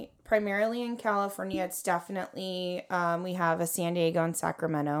primarily in California, it's definitely, we have a San Diego and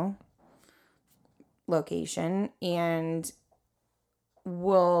Sacramento location, and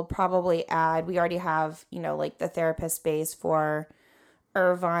we'll probably add, we already have, like the therapist space for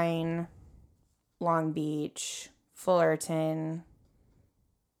Irvine, Long Beach, Fullerton,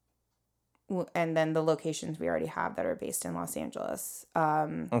 and then the locations we already have that are based in Los Angeles.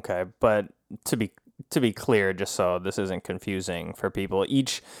 Okay, but to be clear, just so this isn't confusing for people,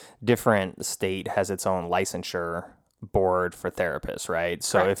 each different state has its own licensure board for therapists, right?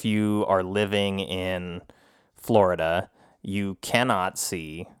 So if you are living in Florida, you cannot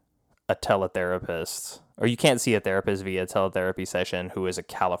see a teletherapist, or you can't see a therapist via teletherapy session who is a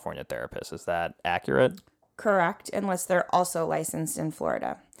California therapist. Is that accurate? Correct, unless they're also licensed in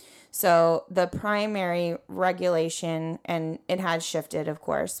Florida. So the primary regulation, and it has shifted, of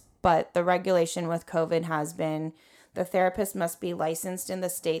course, But the regulation with COVID has been the therapist must be licensed in the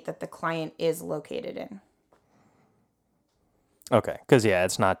state that the client is located in. Okay, because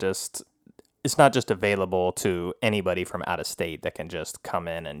it's not just available to anybody from out of state that can just come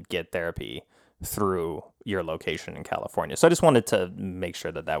in and get therapy through your location in California. So I just wanted to make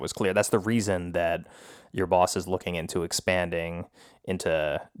sure that that was clear. That's the reason that your boss is looking into expanding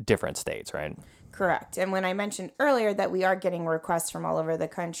into different states, right? Correct. And when I mentioned earlier that we are getting requests from all over the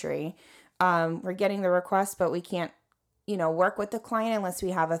country, we're getting the requests, but we can't, work with the client unless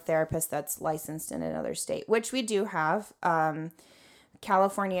we have a therapist that's licensed in another state, which we do have.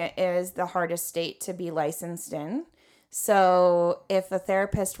 California is the hardest state to be licensed in. So if a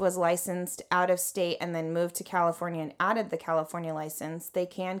therapist was licensed out of state and then moved to California and added the California license, they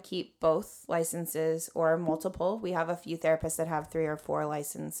can keep both licenses or multiple. We have a few therapists that have 3 or 4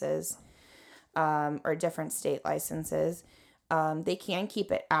 licenses, or different state licenses. They can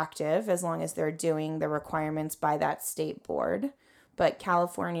keep it active as long as they're doing the requirements by that state board. But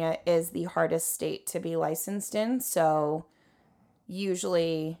California is the hardest state to be licensed in. So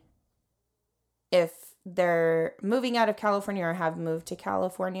usually if they're moving out of California or have moved to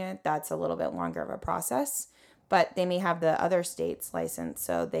California, that's a little bit longer of a process. But they may have the other states licensed,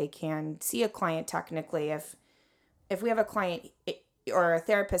 so they can see a client technically. If we have a client or a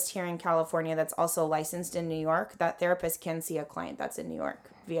therapist here in California that's also licensed in New York, that therapist can see a client that's in New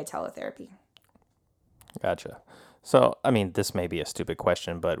York via teletherapy. Gotcha. So, I mean, this may be a stupid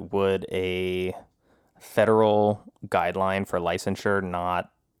question, but would a federal guideline for licensure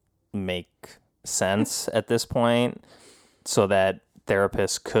not make sense at this point so that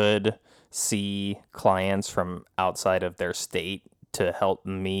therapists could see clients from outside of their state to help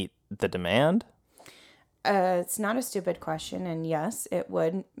meet the demand? It's not a stupid question, and yes, it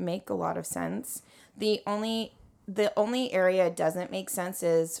would make a lot of sense. The only area it doesn't make sense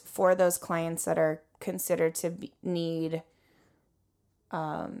is for those clients that are considered to need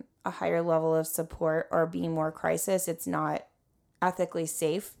a higher level of support or be more crisis. It's not ethically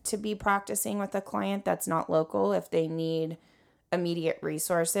safe to be practicing with a client that's not local if they need immediate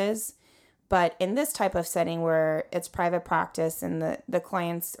resources. But in this type of setting where it's private practice and the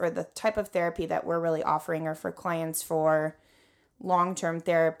clients or the type of therapy that we're really offering are for clients for long-term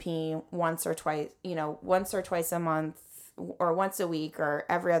therapy once or twice a month or once a week or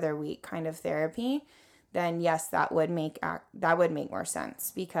every other week kind of therapy, then yes, that would make more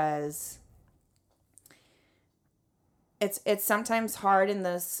sense, because it's sometimes hard in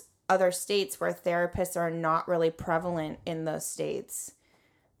those other states where therapists are not really prevalent in those states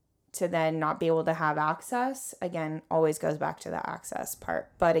to then not be able to have access. Again, always goes back to the access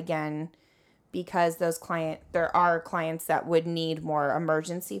part. But again, because there are clients that would need more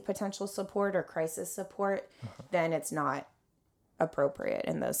emergency potential support or crisis support, then it's not appropriate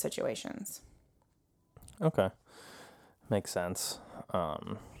in those situations. Okay. Makes sense.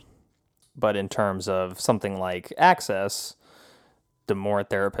 But in terms of something like access, the more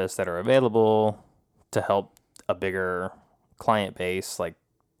therapists that are available to help a bigger client base, like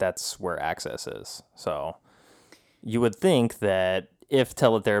that's where access is. So you would think that if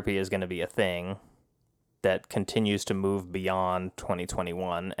teletherapy is going to be a thing that continues to move beyond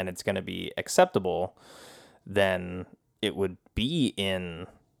 2021 and it's going to be acceptable, then it would be in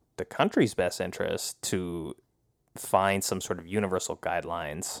the country's best interest to find some sort of universal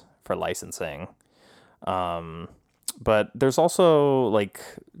guidelines for licensing. But there's also like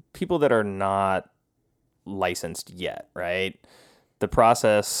people that are not licensed yet, right? The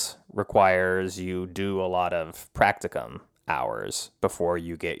process requires you do a lot of practicum hours before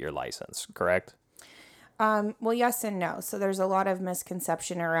you get your license, correct? Well, yes and no. So there's a lot of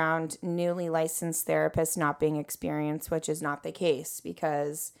misconception around newly licensed therapists not being experienced, which is not the case,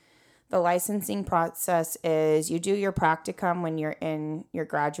 because the licensing process is you do your practicum when you're in your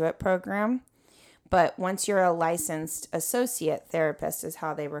graduate program. But once you're a licensed associate therapist, is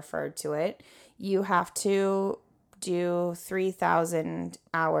how they referred to it, you have to do 3,000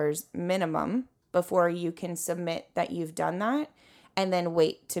 hours minimum before you can submit that you've done that, and then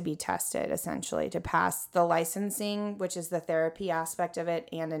wait to be tested, essentially, to pass the licensing, which is the therapy aspect of it,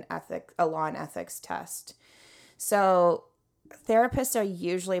 and a law and ethics test. So therapists are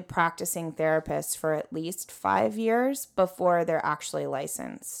usually practicing therapists for at least 5 years before they're actually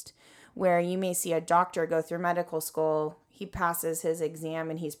licensed, where you may see a doctor go through medical school, he passes his exam,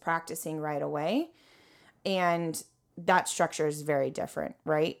 and he's practicing right away. And that structure is very different,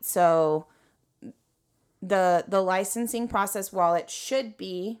 right? So the licensing process, while it should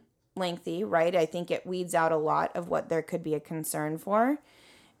be lengthy, right, I think it weeds out a lot of what there could be a concern for.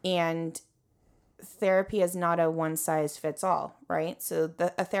 And therapy is not a one size fits all, right? So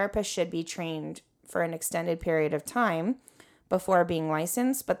a therapist should be trained for an extended period of time before being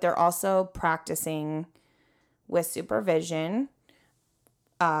licensed, but they're also practicing with supervision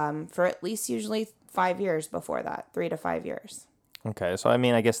for at least usually 5 years before that, 3 to 5 years. Okay, so I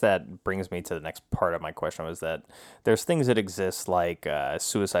mean, I guess that brings me to the next part of my question was that there's things that exist like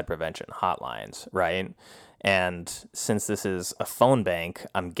suicide prevention hotlines, right? And since this is a phone bank,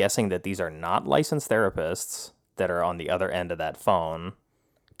 I'm guessing that these are not licensed therapists that are on the other end of that phone.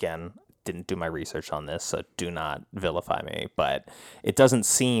 Again, didn't do my research on this, so do not vilify me. But it doesn't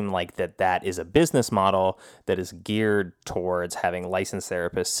seem like that is a business model that is geared towards having licensed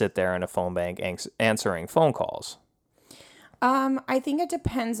therapists sit there in a phone bank answering phone calls. I think it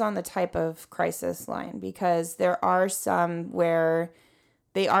depends on the type of crisis line, because there are some where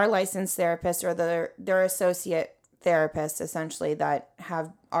they are licensed therapists or they're associate therapists essentially that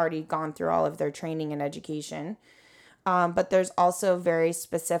have already gone through all of their training and education. But there's also very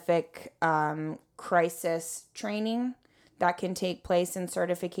specific crisis training that can take place in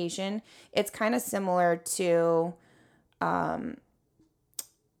certification. It's kind of similar to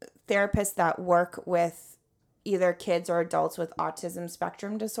therapists that work with either kids or adults with autism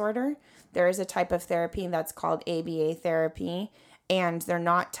spectrum disorder. There is a type of therapy that's called ABA therapy, and they're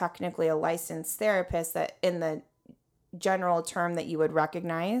not technically a licensed therapist that in the general term that you would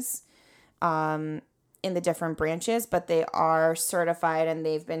recognize in the different branches, but they are certified and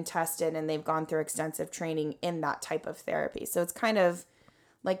they've been tested and they've gone through extensive training in that type of therapy. So it's kind of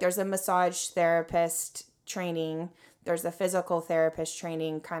like there's a massage therapist training, there's a physical therapist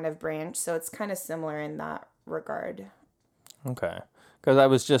training kind of branch. So it's kind of similar in that regard. Okay. Because I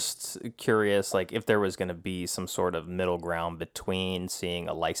was just curious, like, if there was going to be some sort of middle ground between seeing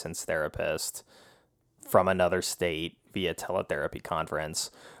a licensed therapist from another state via teletherapy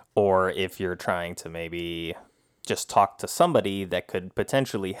conference, or if you're trying to maybe just talk to somebody that could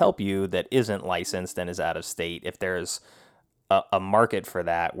potentially help you that isn't licensed and is out of state, if there's a market for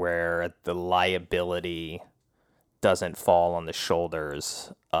that where the liability doesn't fall on the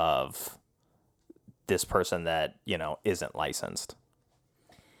shoulders of this person that, isn't licensed.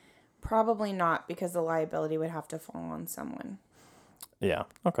 Probably not, because the liability would have to fall on someone. Yeah.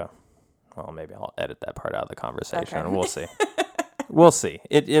 Okay. Well, maybe I'll edit that part out of the conversation. Okay. We'll see. We'll see.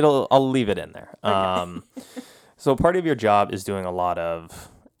 I'll leave it in there. Okay. So part of your job is doing a lot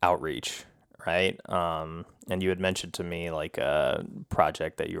of outreach, right? And you had mentioned to me like a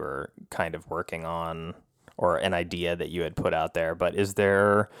project that you were kind of working on, or an idea that you had put out there. But is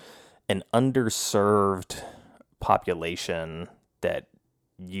there an underserved population that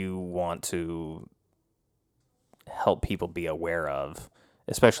you want to help people be aware of,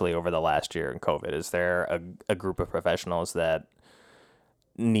 especially over the last year in COVID? Is there a group of professionals that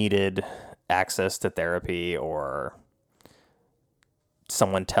needed access to therapy, or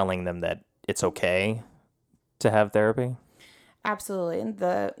someone telling them that it's okay to have therapy? Absolutely.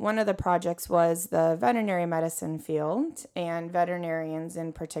 One of the projects was the veterinary medicine field and veterinarians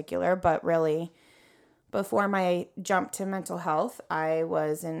in particular, but really before my jump to mental health, I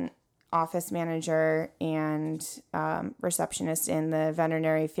was an office manager and receptionist in the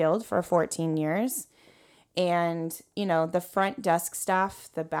veterinary field for 14 years. And, the front desk staff,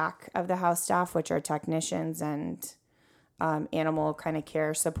 the back of the house staff, which are technicians and animal kind of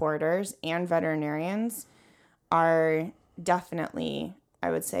care supporters and veterinarians, are definitely,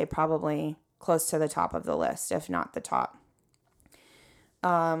 I would say, probably close to the top of the list, if not the top.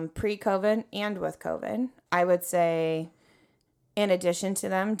 Pre-COVID and with COVID, I would say, in addition to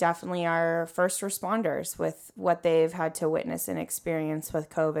them, definitely our first responders with what they've had to witness and experience with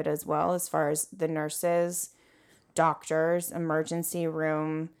COVID as well, as far as the nurses, doctors, emergency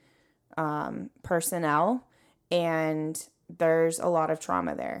room personnel. And there's a lot of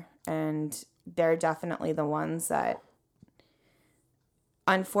trauma there. And they're definitely the ones that,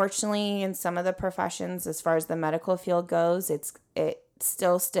 unfortunately, in some of the professions, as far as the medical field goes, it's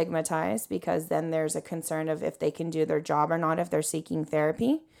still stigmatized, because then there's a concern of if they can do their job or not if they're seeking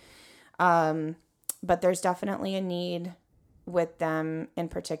therapy. But there's definitely a need with them in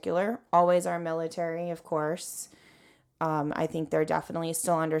particular. Always our military, of course. I think they're definitely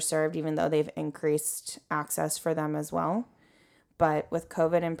still underserved, even though they've increased access for them as well. But with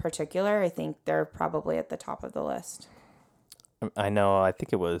COVID in particular, I think they're probably at the top of the list. I know, I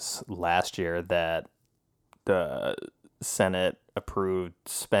think it was last year that the Senate approved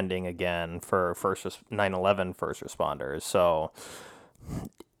spending again for 9/11 first responders. So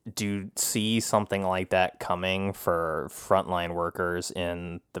do you see something like that coming for frontline workers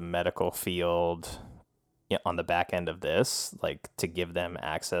in the medical field, on the back end of this, like to give them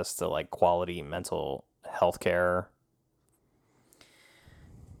access to like quality mental health care?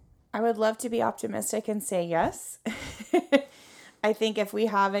 I would love to be optimistic and say yes. I think if we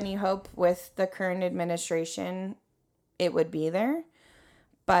have any hope with the current administration, it would be there.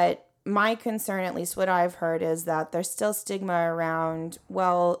 But my concern, at least what I've heard, is that there's still stigma around,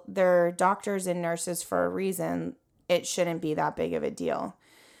 well, they're doctors and nurses for a reason. It shouldn't be that big of a deal.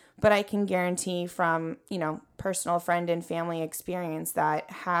 But I can guarantee from, personal friend and family experience that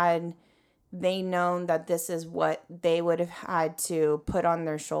had they known that this is what they would have had to put on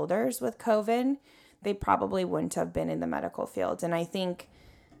their shoulders with COVID, they probably wouldn't have been in the medical field. And I think,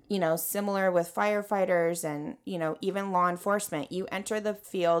 similar with firefighters and, even law enforcement, you enter the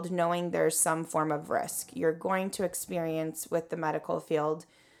field knowing there's some form of risk. You're going to experience with the medical field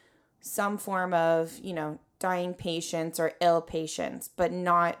some form of, dying patients or ill patients, but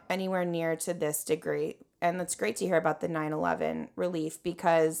not anywhere near to this degree. And it's great to hear about the 9/11 relief,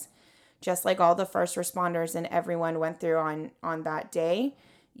 because just like all the first responders and everyone went through on that day,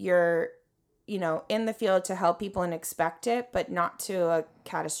 you're, in the field to help people and expect it, but not to a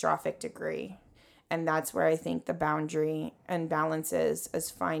catastrophic degree. And that's where I think the boundary and balance is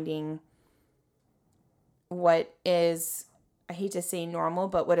finding what is, I hate to say normal,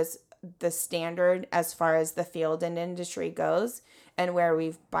 but what is the standard as far as the field and industry goes, and where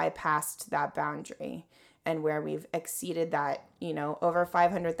we've bypassed that boundary and where we've exceeded that, over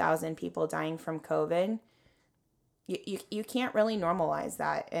 500,000 people dying from COVID. You can't really normalize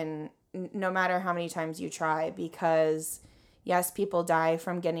that. And no matter how many times you try, because yes, people die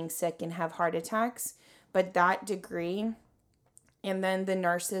from getting sick and have heart attacks, but that degree, and then the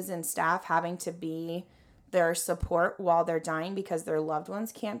nurses and staff having to be their support while they're dying because their loved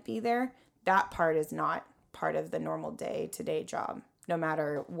ones can't be there, that part is not part of the normal day-to-day job, no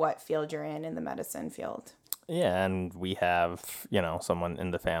matter what field you're in the medicine field. Yeah, and we have, someone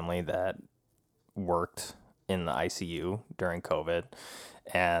in the family that worked in the ICU during COVID,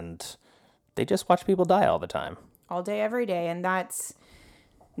 and they just watch people die all the time. All day, every day, and that's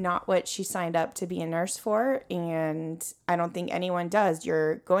not what she signed up to be a nurse for, and I don't think anyone does.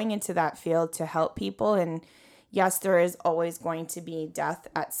 You're going into that field to help people, and yes, there is always going to be death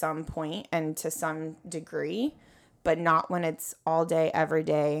at some point and to some degree, but not when it's all day, every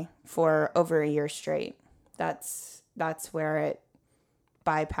day for over a year straight. That's where it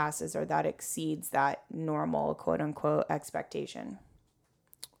bypasses, or that exceeds that normal quote unquote expectation.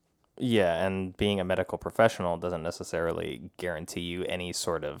 Yeah, and being a medical professional doesn't necessarily guarantee you any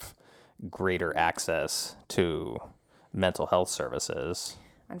sort of greater access to mental health services.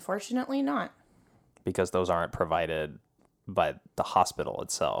 Unfortunately not. Because those aren't provided by the hospital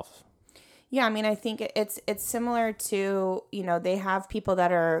itself. Yeah, I mean, I think it's similar to, they have people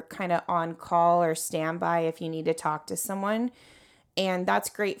that are kind of on call or standby if you need to talk to someone. And that's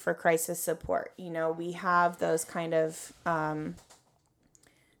great for crisis support. We have those kind of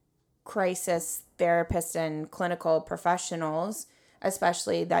crisis therapists and clinical professionals,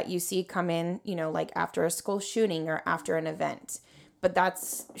 especially that you see come in, like after a school shooting or after an event. But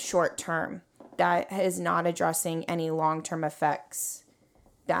that's short term. That is not addressing any long-term effects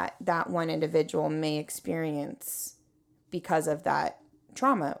that one individual may experience because of that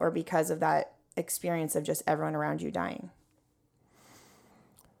trauma or because of that experience of just everyone around you dying.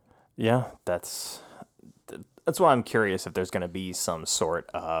 Yeah, that's why I'm curious if there's going to be some sort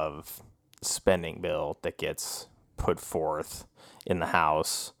of spending bill that gets put forth in the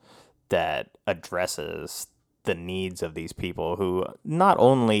House that addresses the needs of these people who not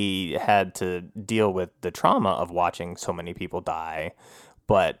only had to deal with the trauma of watching so many people die,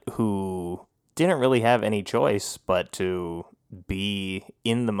 but who didn't really have any choice but to be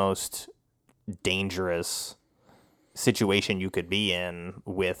in the most dangerous situation you could be in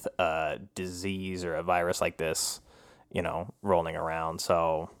with a disease or a virus like this, rolling around.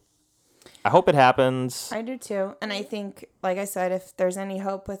 So I hope it happens. I do too. And I think, like I said, if there's any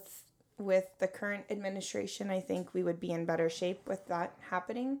hope with the current administration, I think we would be in better shape with that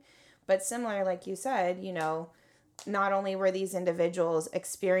happening. But similar, like you said, not only were these individuals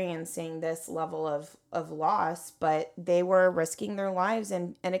experiencing this level of loss, but they were risking their lives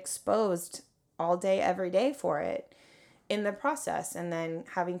and exposed all day, every day for it in the process, and then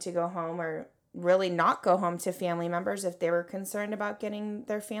having to go home or really not go home to family members if they were concerned about getting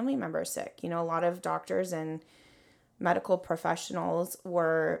their family members sick. A lot of doctors and medical professionals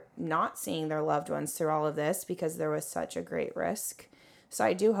were not seeing their loved ones through all of this because there was such a great risk. So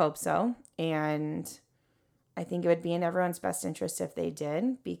I do hope so. And I think it would be in everyone's best interest if they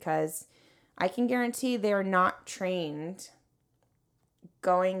did, because I can guarantee they're not trained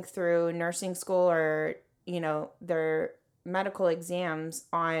going through nursing school or, their medical exams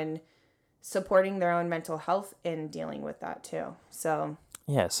on supporting their own mental health in dealing with that too. So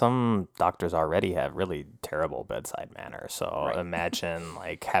Yeah, some doctors already have really terrible bedside manner. So Right. imagine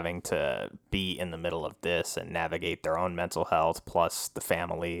like having to be in the middle of this and navigate their own mental health plus the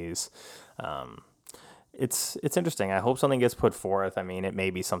families. Um, it's interesting. I hope something gets put forth. I mean, it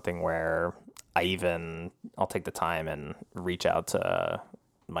may be something where I'll take the time and reach out to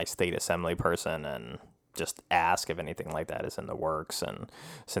my state assembly person and just ask if anything like that is in the works. And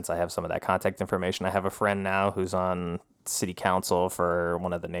since I have some of that contact information, I have a friend now who's on city council for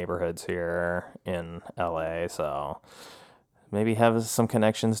one of the neighborhoods here in LA. So maybe have some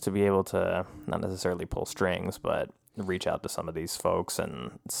connections to be able to not necessarily pull strings, but reach out to some of these folks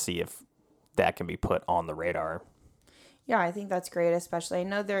and see if that can be put on the radar. yeah, I think that's great, especially I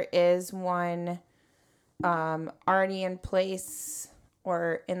know there is one already in place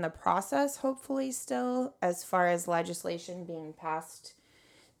or in the process, hopefully still, as far as legislation being passed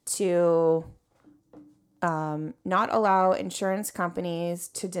to not allow insurance companies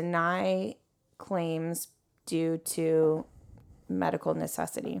to deny claims due to medical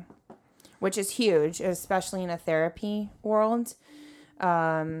necessity, which is huge, especially in a therapy world.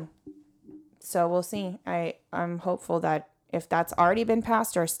 So we'll see. I'm hopeful that if that's already been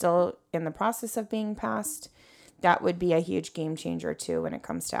passed or still in the process of being passed, that would be a huge game changer too when it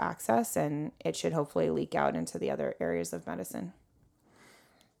comes to access, and it should hopefully leak out into the other areas of medicine.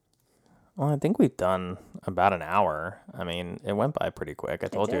 Well, I think we've done about an hour. I mean, it went by pretty quick. I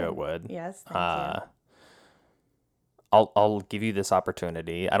told you did. it would. Yes, thank you. I'll give you this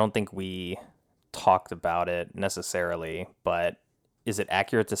opportunity. I don't think we talked about it necessarily, but is it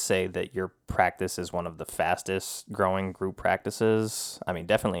accurate to say that your practice is one of the fastest growing group practices? I mean,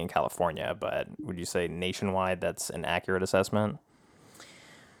 definitely in California, but would you say nationwide that's an accurate assessment?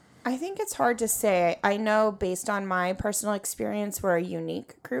 I think it's hard to say. I know based on my personal experience, we're a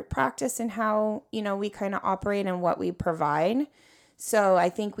unique group practice in how, we kind of operate and what we provide. So I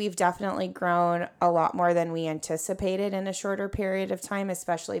think we've definitely grown a lot more than we anticipated in a shorter period of time,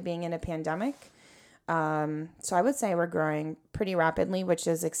 especially being in a pandemic. So I would say we're growing pretty rapidly, which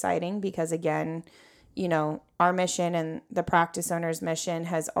is exciting because, again, our mission and the practice owner's mission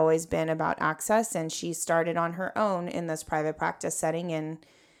has always been about access. And she started on her own in this private practice setting and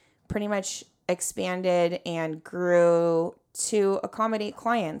pretty much expanded and grew to accommodate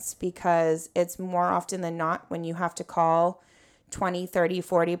clients, because it's more often than not when you have to call 20, 30,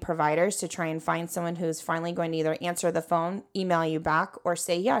 40 providers to try and find someone who's finally going to either answer the phone, email you back, or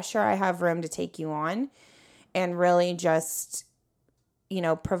say, yeah, sure, I have room to take you on, and really just,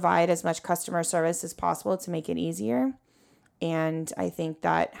 provide as much customer service as possible to make it easier. And I think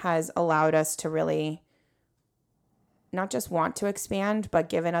that has allowed us to really not just want to expand, but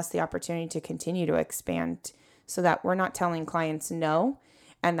given us the opportunity to continue to expand so that we're not telling clients no,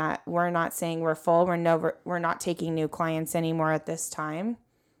 and that we're not saying we're full, we're not taking new clients anymore at this time,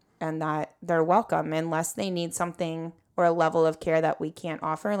 and that they're welcome unless they need something or a level of care that we can't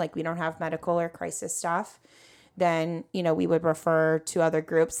offer, like we don't have medical or crisis staff, then, we would refer to other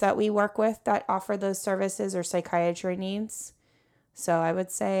groups that we work with that offer those services or psychiatry needs. So I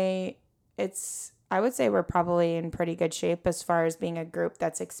would say we're probably in pretty good shape as far as being a group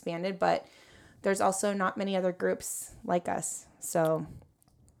that's expanded, but there's also not many other groups like us. So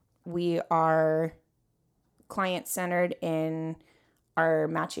we are client-centered in our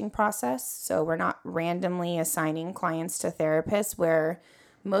matching process. So we're not randomly assigning clients to therapists, where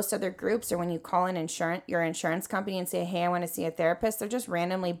most other groups, or when you call your insurance company and say, hey, I want to see a therapist, they're just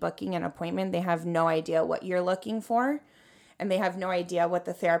randomly booking an appointment. They have no idea what you're looking for, and they have no idea what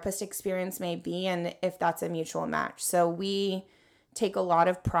the therapist experience may be and if that's a mutual match. So we take a lot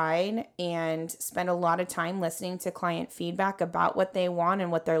of pride and spend a lot of time listening to client feedback about what they want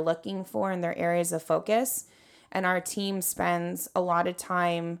and what they're looking for in their areas of focus. And our team spends a lot of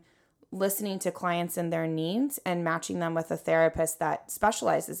time listening to clients and their needs and matching them with a therapist that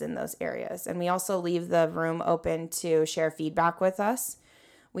specializes in those areas. And we also leave the room open to share feedback with us.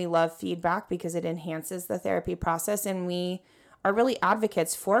 We love feedback because it enhances the therapy process, and we are really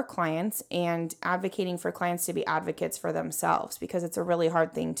advocates for clients and advocating for clients to be advocates for themselves, because it's a really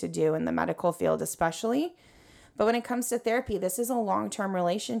hard thing to do in the medical field especially. But when it comes to therapy, this is a long-term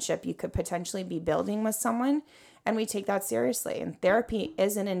relationship you could potentially be building with someone, and we take that seriously. And therapy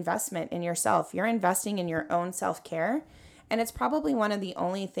is an investment in yourself. You're investing in your own self-care, and it's probably one of the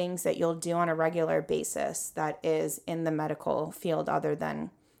only things that you'll do on a regular basis that is in the medical field, other than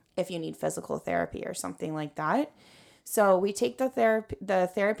if you need physical therapy or something like that. So we take the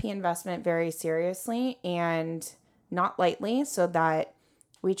therapy investment very seriously and not lightly, so that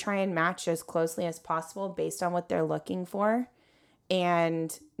We try and match as closely as possible based on what they're looking for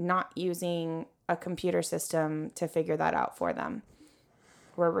and not using a computer system to figure that out for them.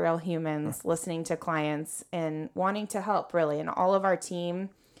 We're real humans listening to clients and wanting to help, really. And all of our team,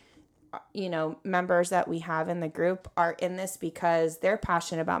 members that we have in the group are in this because they're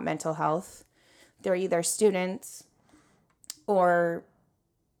passionate about mental health. They're either students or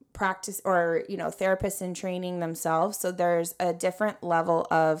practice or, therapists in training themselves. So there's a different level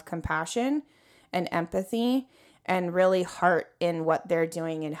of compassion and empathy and really heart in what they're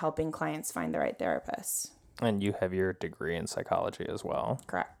doing and helping clients find the right therapist. And you have your degree in psychology as well.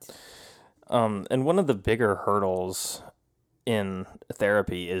 Correct. And one of the bigger hurdles in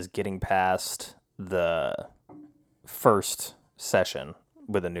therapy is getting past the first session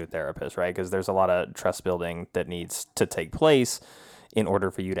with a new therapist, right? Because there's a lot of trust building that needs to take place in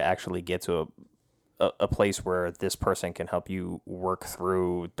order for you to actually get to a place where this person can help you work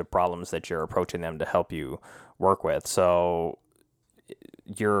through the problems that you're approaching them to help you work with. So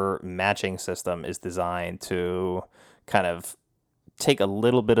your matching system is designed to kind of take a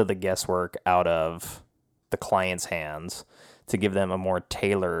little bit of the guesswork out of the client's hands to give them a more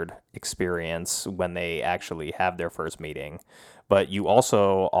tailored experience when they actually have their first meeting. But you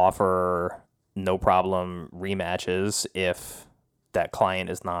also offer no problem rematches if that client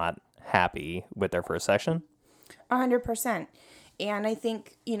is not happy with their first session. 100%. And I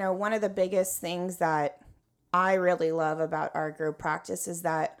think, one of the biggest things that I really love about our group practice is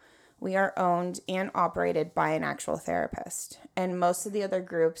that we are owned and operated by an actual therapist. And most of the other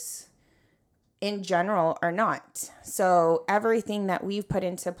groups in general are not. So everything that we've put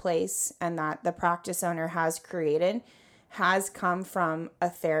into place and that the practice owner has created has come from a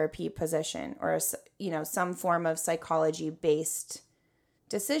therapy position or, some form of psychology-based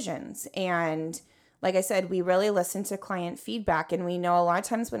decisions. And like I said, we really listen to client feedback, and we know a lot of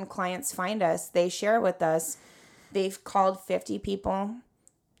times when clients find us, they share with us, they've called 50 people.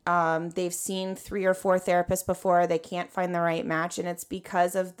 They've seen 3 or 4 therapists before. They can't find the right match. And it's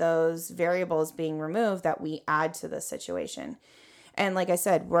because of those variables being removed that we add to the situation. And like I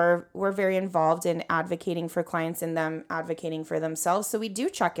said, we're very involved in advocating for clients and them advocating for themselves. So we do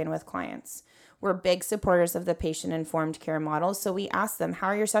check in with clients. We're big supporters of the patient-informed care model. So we ask them, how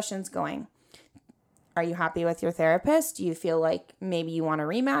are your sessions going? Are you happy with your therapist? Do you feel like maybe you want a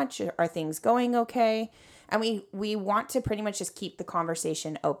rematch? Are things going okay? And we want to pretty much just keep the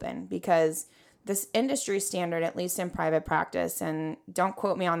conversation open because this industry standard, at least in private practice, and don't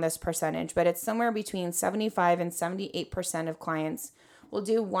quote me on this percentage, but it's somewhere between 75 and 78% of clients will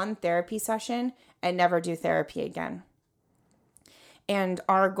do one therapy session and never do therapy again. And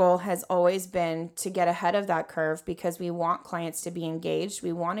our goal has always been to get ahead of that curve because we want clients to be engaged.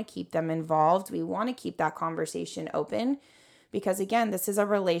 We want to keep them involved. We want to keep that conversation open because, again, this is a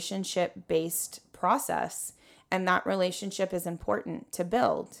relationship-based process, and that relationship is important to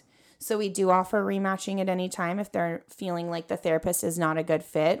build. So we do offer rematching at any time if they're feeling like the therapist is not a good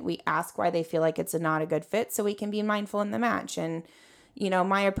fit. We ask why they feel like it's not a good fit so we can be mindful in the match. And,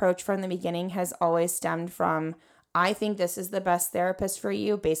 my approach from the beginning has always stemmed from, I think this is the best therapist for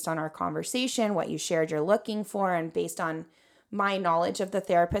you based on our conversation, what you shared you're looking for, and based on my knowledge of the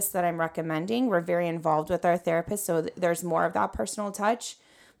therapist that I'm recommending. We're very involved with our therapist, so there's more of that personal touch.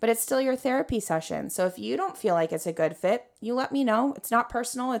 But it's still your therapy session. So if you don't feel like it's a good fit, you let me know. It's not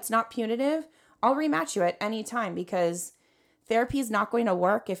personal. It's not punitive. I'll rematch you at any time because therapy is not going to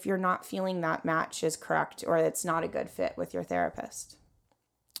work if you're not feeling that match is correct or it's not a good fit with your therapist.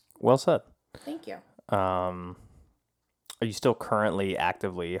 Well said. Thank you. Are you still currently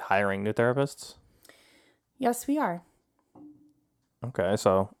actively hiring new therapists? Yes, we are. Okay,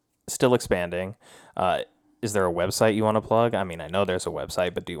 so still expanding. Is there a website you want to plug? I mean, I know there's a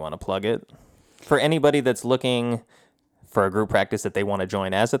website, but do you want to plug it? For anybody that's looking for a group practice that they want to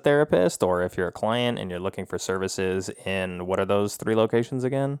join as a therapist, or if you're a client and you're looking for services in, what are those 3 locations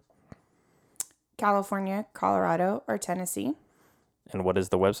again? California, Colorado, or Tennessee. And what is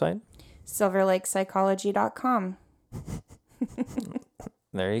the website? SilverLakePsychology.com.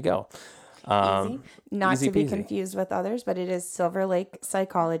 There you go. Easy. Not easy to be peasy. confused with others, but it is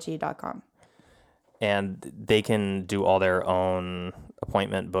SilverLakePsychology.com. And they can do all their own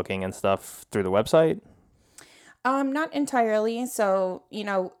appointment booking and stuff through the website? Not entirely. So,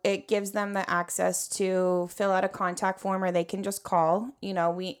 it gives them the access to fill out a contact form or they can just call,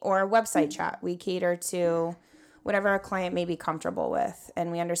 or a website chat. We cater to whatever a client may be comfortable with.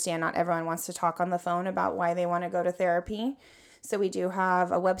 And we understand not everyone wants to talk on the phone about why they want to go to therapy. So we do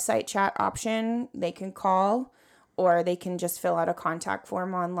have a website chat option. They can call or they can just fill out a contact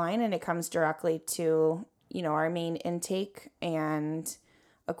form online and it comes directly to, our main intake. And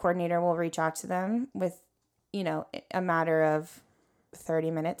a coordinator will reach out to them with, a matter of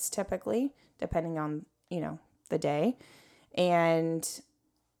 30 minutes typically, depending on, the day. And,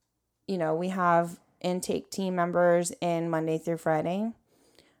 we have intake team members in Monday through Friday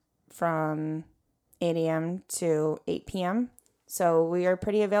from 8 a.m. to 8 p.m. So we are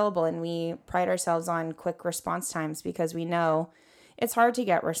pretty available, and we pride ourselves on quick response times because we know it's hard to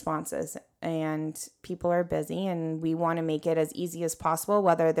get responses and people are busy, and we want to make it as easy as possible,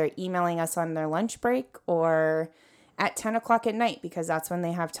 whether they're emailing us on their lunch break or at 10 o'clock at night, because that's when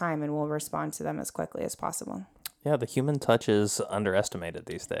they have time, and we'll respond to them as quickly as possible. Yeah, the human touch is underestimated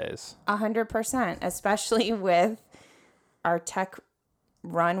these days. 100%, especially with our tech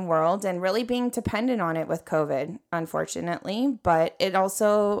run world and really being dependent on it with COVID, unfortunately. But it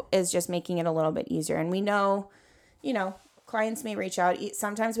also is just making it a little bit easier. And we know, clients may reach out.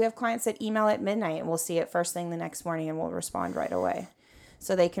 Sometimes we have clients that email at midnight and we'll see it first thing the next morning and we'll respond right away.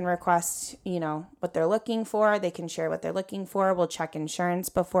 So they can request, what they're looking for. They can share what they're looking for. We'll check insurance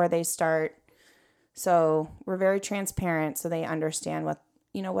before they start. So we're very transparent so they understand what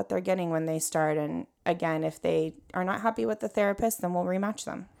they're getting when they start. And again, if they are not happy with the therapist, then we'll rematch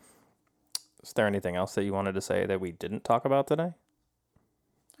them. Is there anything else that you wanted to say that we didn't talk about today?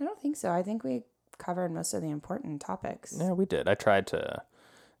 I don't think so. I think we covered most of the important topics. Yeah, we did. I tried to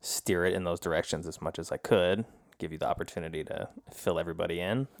steer it in those directions as much as I could, give you the opportunity to fill everybody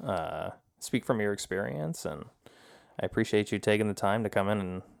in, speak from your experience, and I appreciate you taking the time to come in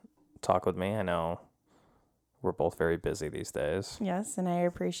and talk with me. I know we're both very busy these days. Yes, and I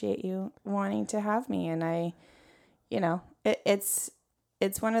appreciate you wanting to have me. And I, it's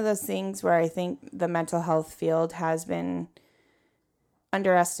one of those things where I think the mental health field has been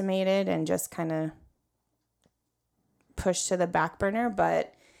underestimated and just kind of pushed to the back burner.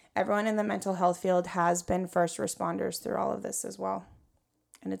 But everyone in the mental health field has been first responders through all of this as well.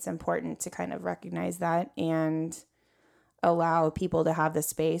 And it's important to kind of recognize that and allow people to have the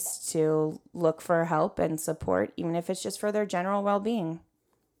space to look for help and support, even if it's just for their general well-being.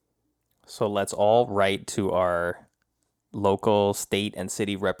 So let's all write to our local, state, and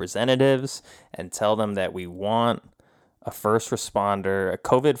city representatives and tell them that we want a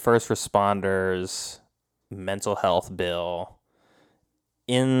COVID first responders mental health bill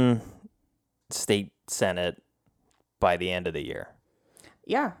in state Senate by the end of the year.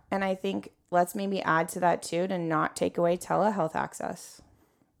 Yeah, and I think let's maybe add to that too to not take away telehealth access.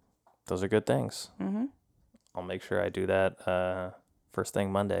 Those are good things. Mm-hmm. I'll make sure I do that first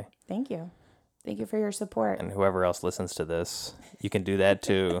thing Monday. Thank you. Thank you for your support. And whoever else listens to this, you can do that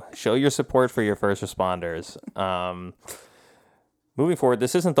too. Show your support for your first responders. Moving forward,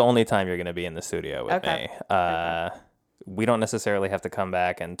 this isn't the only time you're going to be in the studio with me. We don't necessarily have to come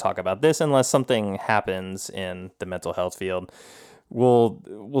back and talk about this unless something happens in the mental health field.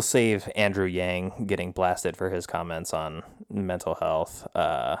 We'll save Andrew Yang getting blasted for his comments on mental health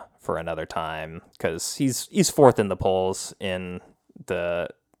for another time, because he's fourth in the polls in the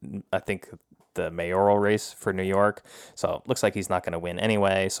mayoral race for New York. So it looks like he's not going to win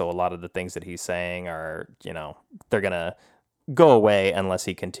anyway. So a lot of the things that he's saying are, they're going to go away unless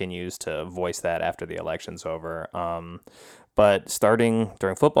he continues to voice that after the election's over. But starting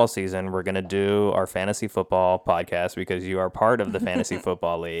during football season, we're going to do our fantasy football podcast because you are part of the fantasy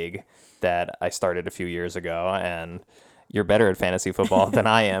football league that I started a few years ago, and you're better at fantasy football than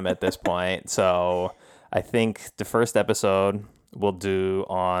I am at this point. So I think the first episode we'll do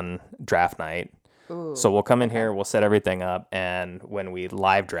on draft night. Ooh, so we'll come in here, we'll set everything up, and when we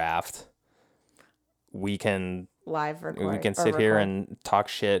live draft, we can sit here and talk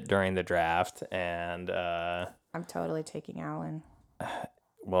shit during the draft. And I'm totally taking Allen.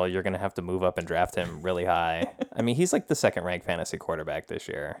 Well, you're going to have to move up and draft him really high. I mean, he's like the second ranked fantasy quarterback this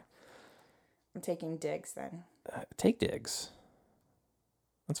year. I'm taking Diggs then. Take Diggs.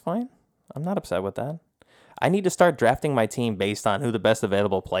 That's fine. I'm not upset with that. I need to start drafting my team based on who the best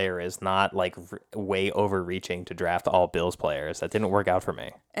available player is, not like way overreaching to draft all Bills players. That didn't work out for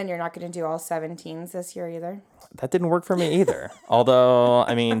me. And you're not going to do all 17s this year either? That didn't work for me either. Although,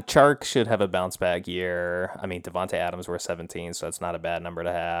 I mean, Chark should have a bounce back year. I mean, Devontae Adams wears 17, so that's not a bad number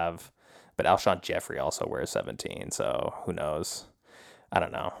to have. But Alshon Jeffrey also wears 17, so who knows? I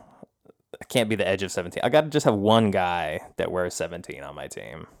don't know. I can't be the edge of 17. I got to just have one guy that wears 17 on my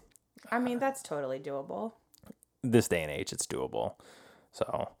team. I mean, that's totally doable. This day and age, it's doable.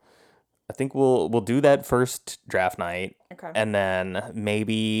 So I think we'll do that first draft night. Okay. And then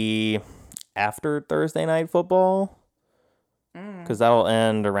maybe after Thursday night football, because that'll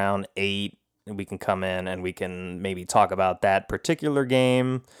end around 8, and we can come in and we can maybe talk about that particular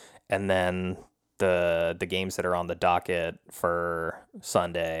game. And then the games that are on the docket for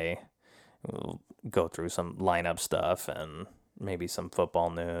Sunday. We'll go through some lineup stuff and maybe some football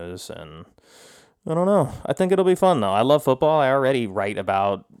news, and I don't know. I think it'll be fun, though. I love football. I already write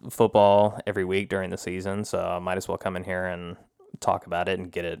about football every week during the season, so I might as well come in here and talk about it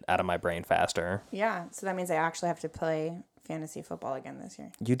and get it out of my brain faster. Yeah, so that means I actually have to play fantasy football again this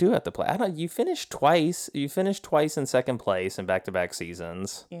year. You do have to play. You finished twice. You finished twice in second place in back-to-back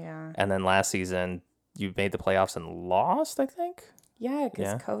seasons. Yeah. And then last season, you made the playoffs and lost, I think? Yeah,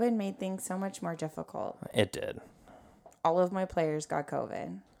 because COVID made things so much more difficult. It did. All of my players got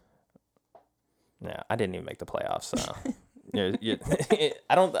COVID. Yeah, I didn't even make the playoffs, so...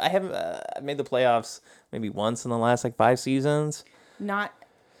 I haven't made the playoffs maybe once in the last 5 seasons. Not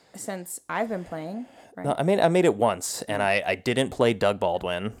since I've been playing. Right? No, I made it once, and I didn't play Doug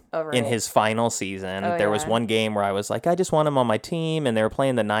Baldwin in his final season. There was one game where I was like, I just want him on my team, and they were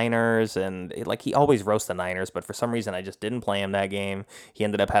playing the Niners, and he always roasts the Niners, but for some reason I just didn't play him that game. He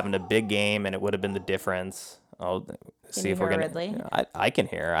ended up having a big game, and it would have been the difference. I'll see if we're gonna. Ridley? I can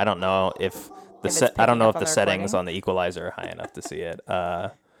hear. I don't know if the settings on the equalizer are high enough to see it.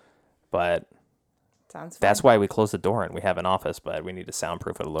 But sounds fun. That's why we closed the door and we have an office, but we need to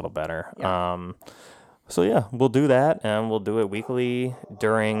soundproof it a little better. Yeah. So yeah, we'll do that, and we'll do it weekly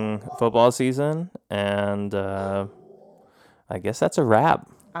during football season, and I guess that's a wrap.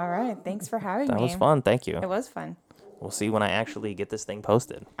 All right, thanks for having me. That was fun. Thank you. It was fun. We'll see when I actually get this thing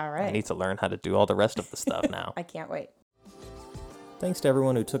posted. All right. I need to learn how to do all the rest of the stuff now. I can't wait. Thanks to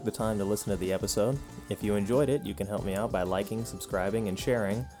everyone who took the time to listen to the episode. If you enjoyed it, you can help me out by liking, subscribing, and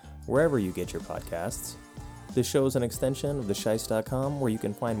sharing wherever you get your podcasts. This show is an extension of theshice.com, where you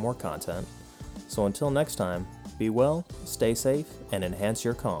can find more content. So until next time, be well, stay safe, and enhance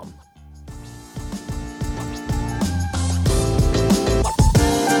your calm.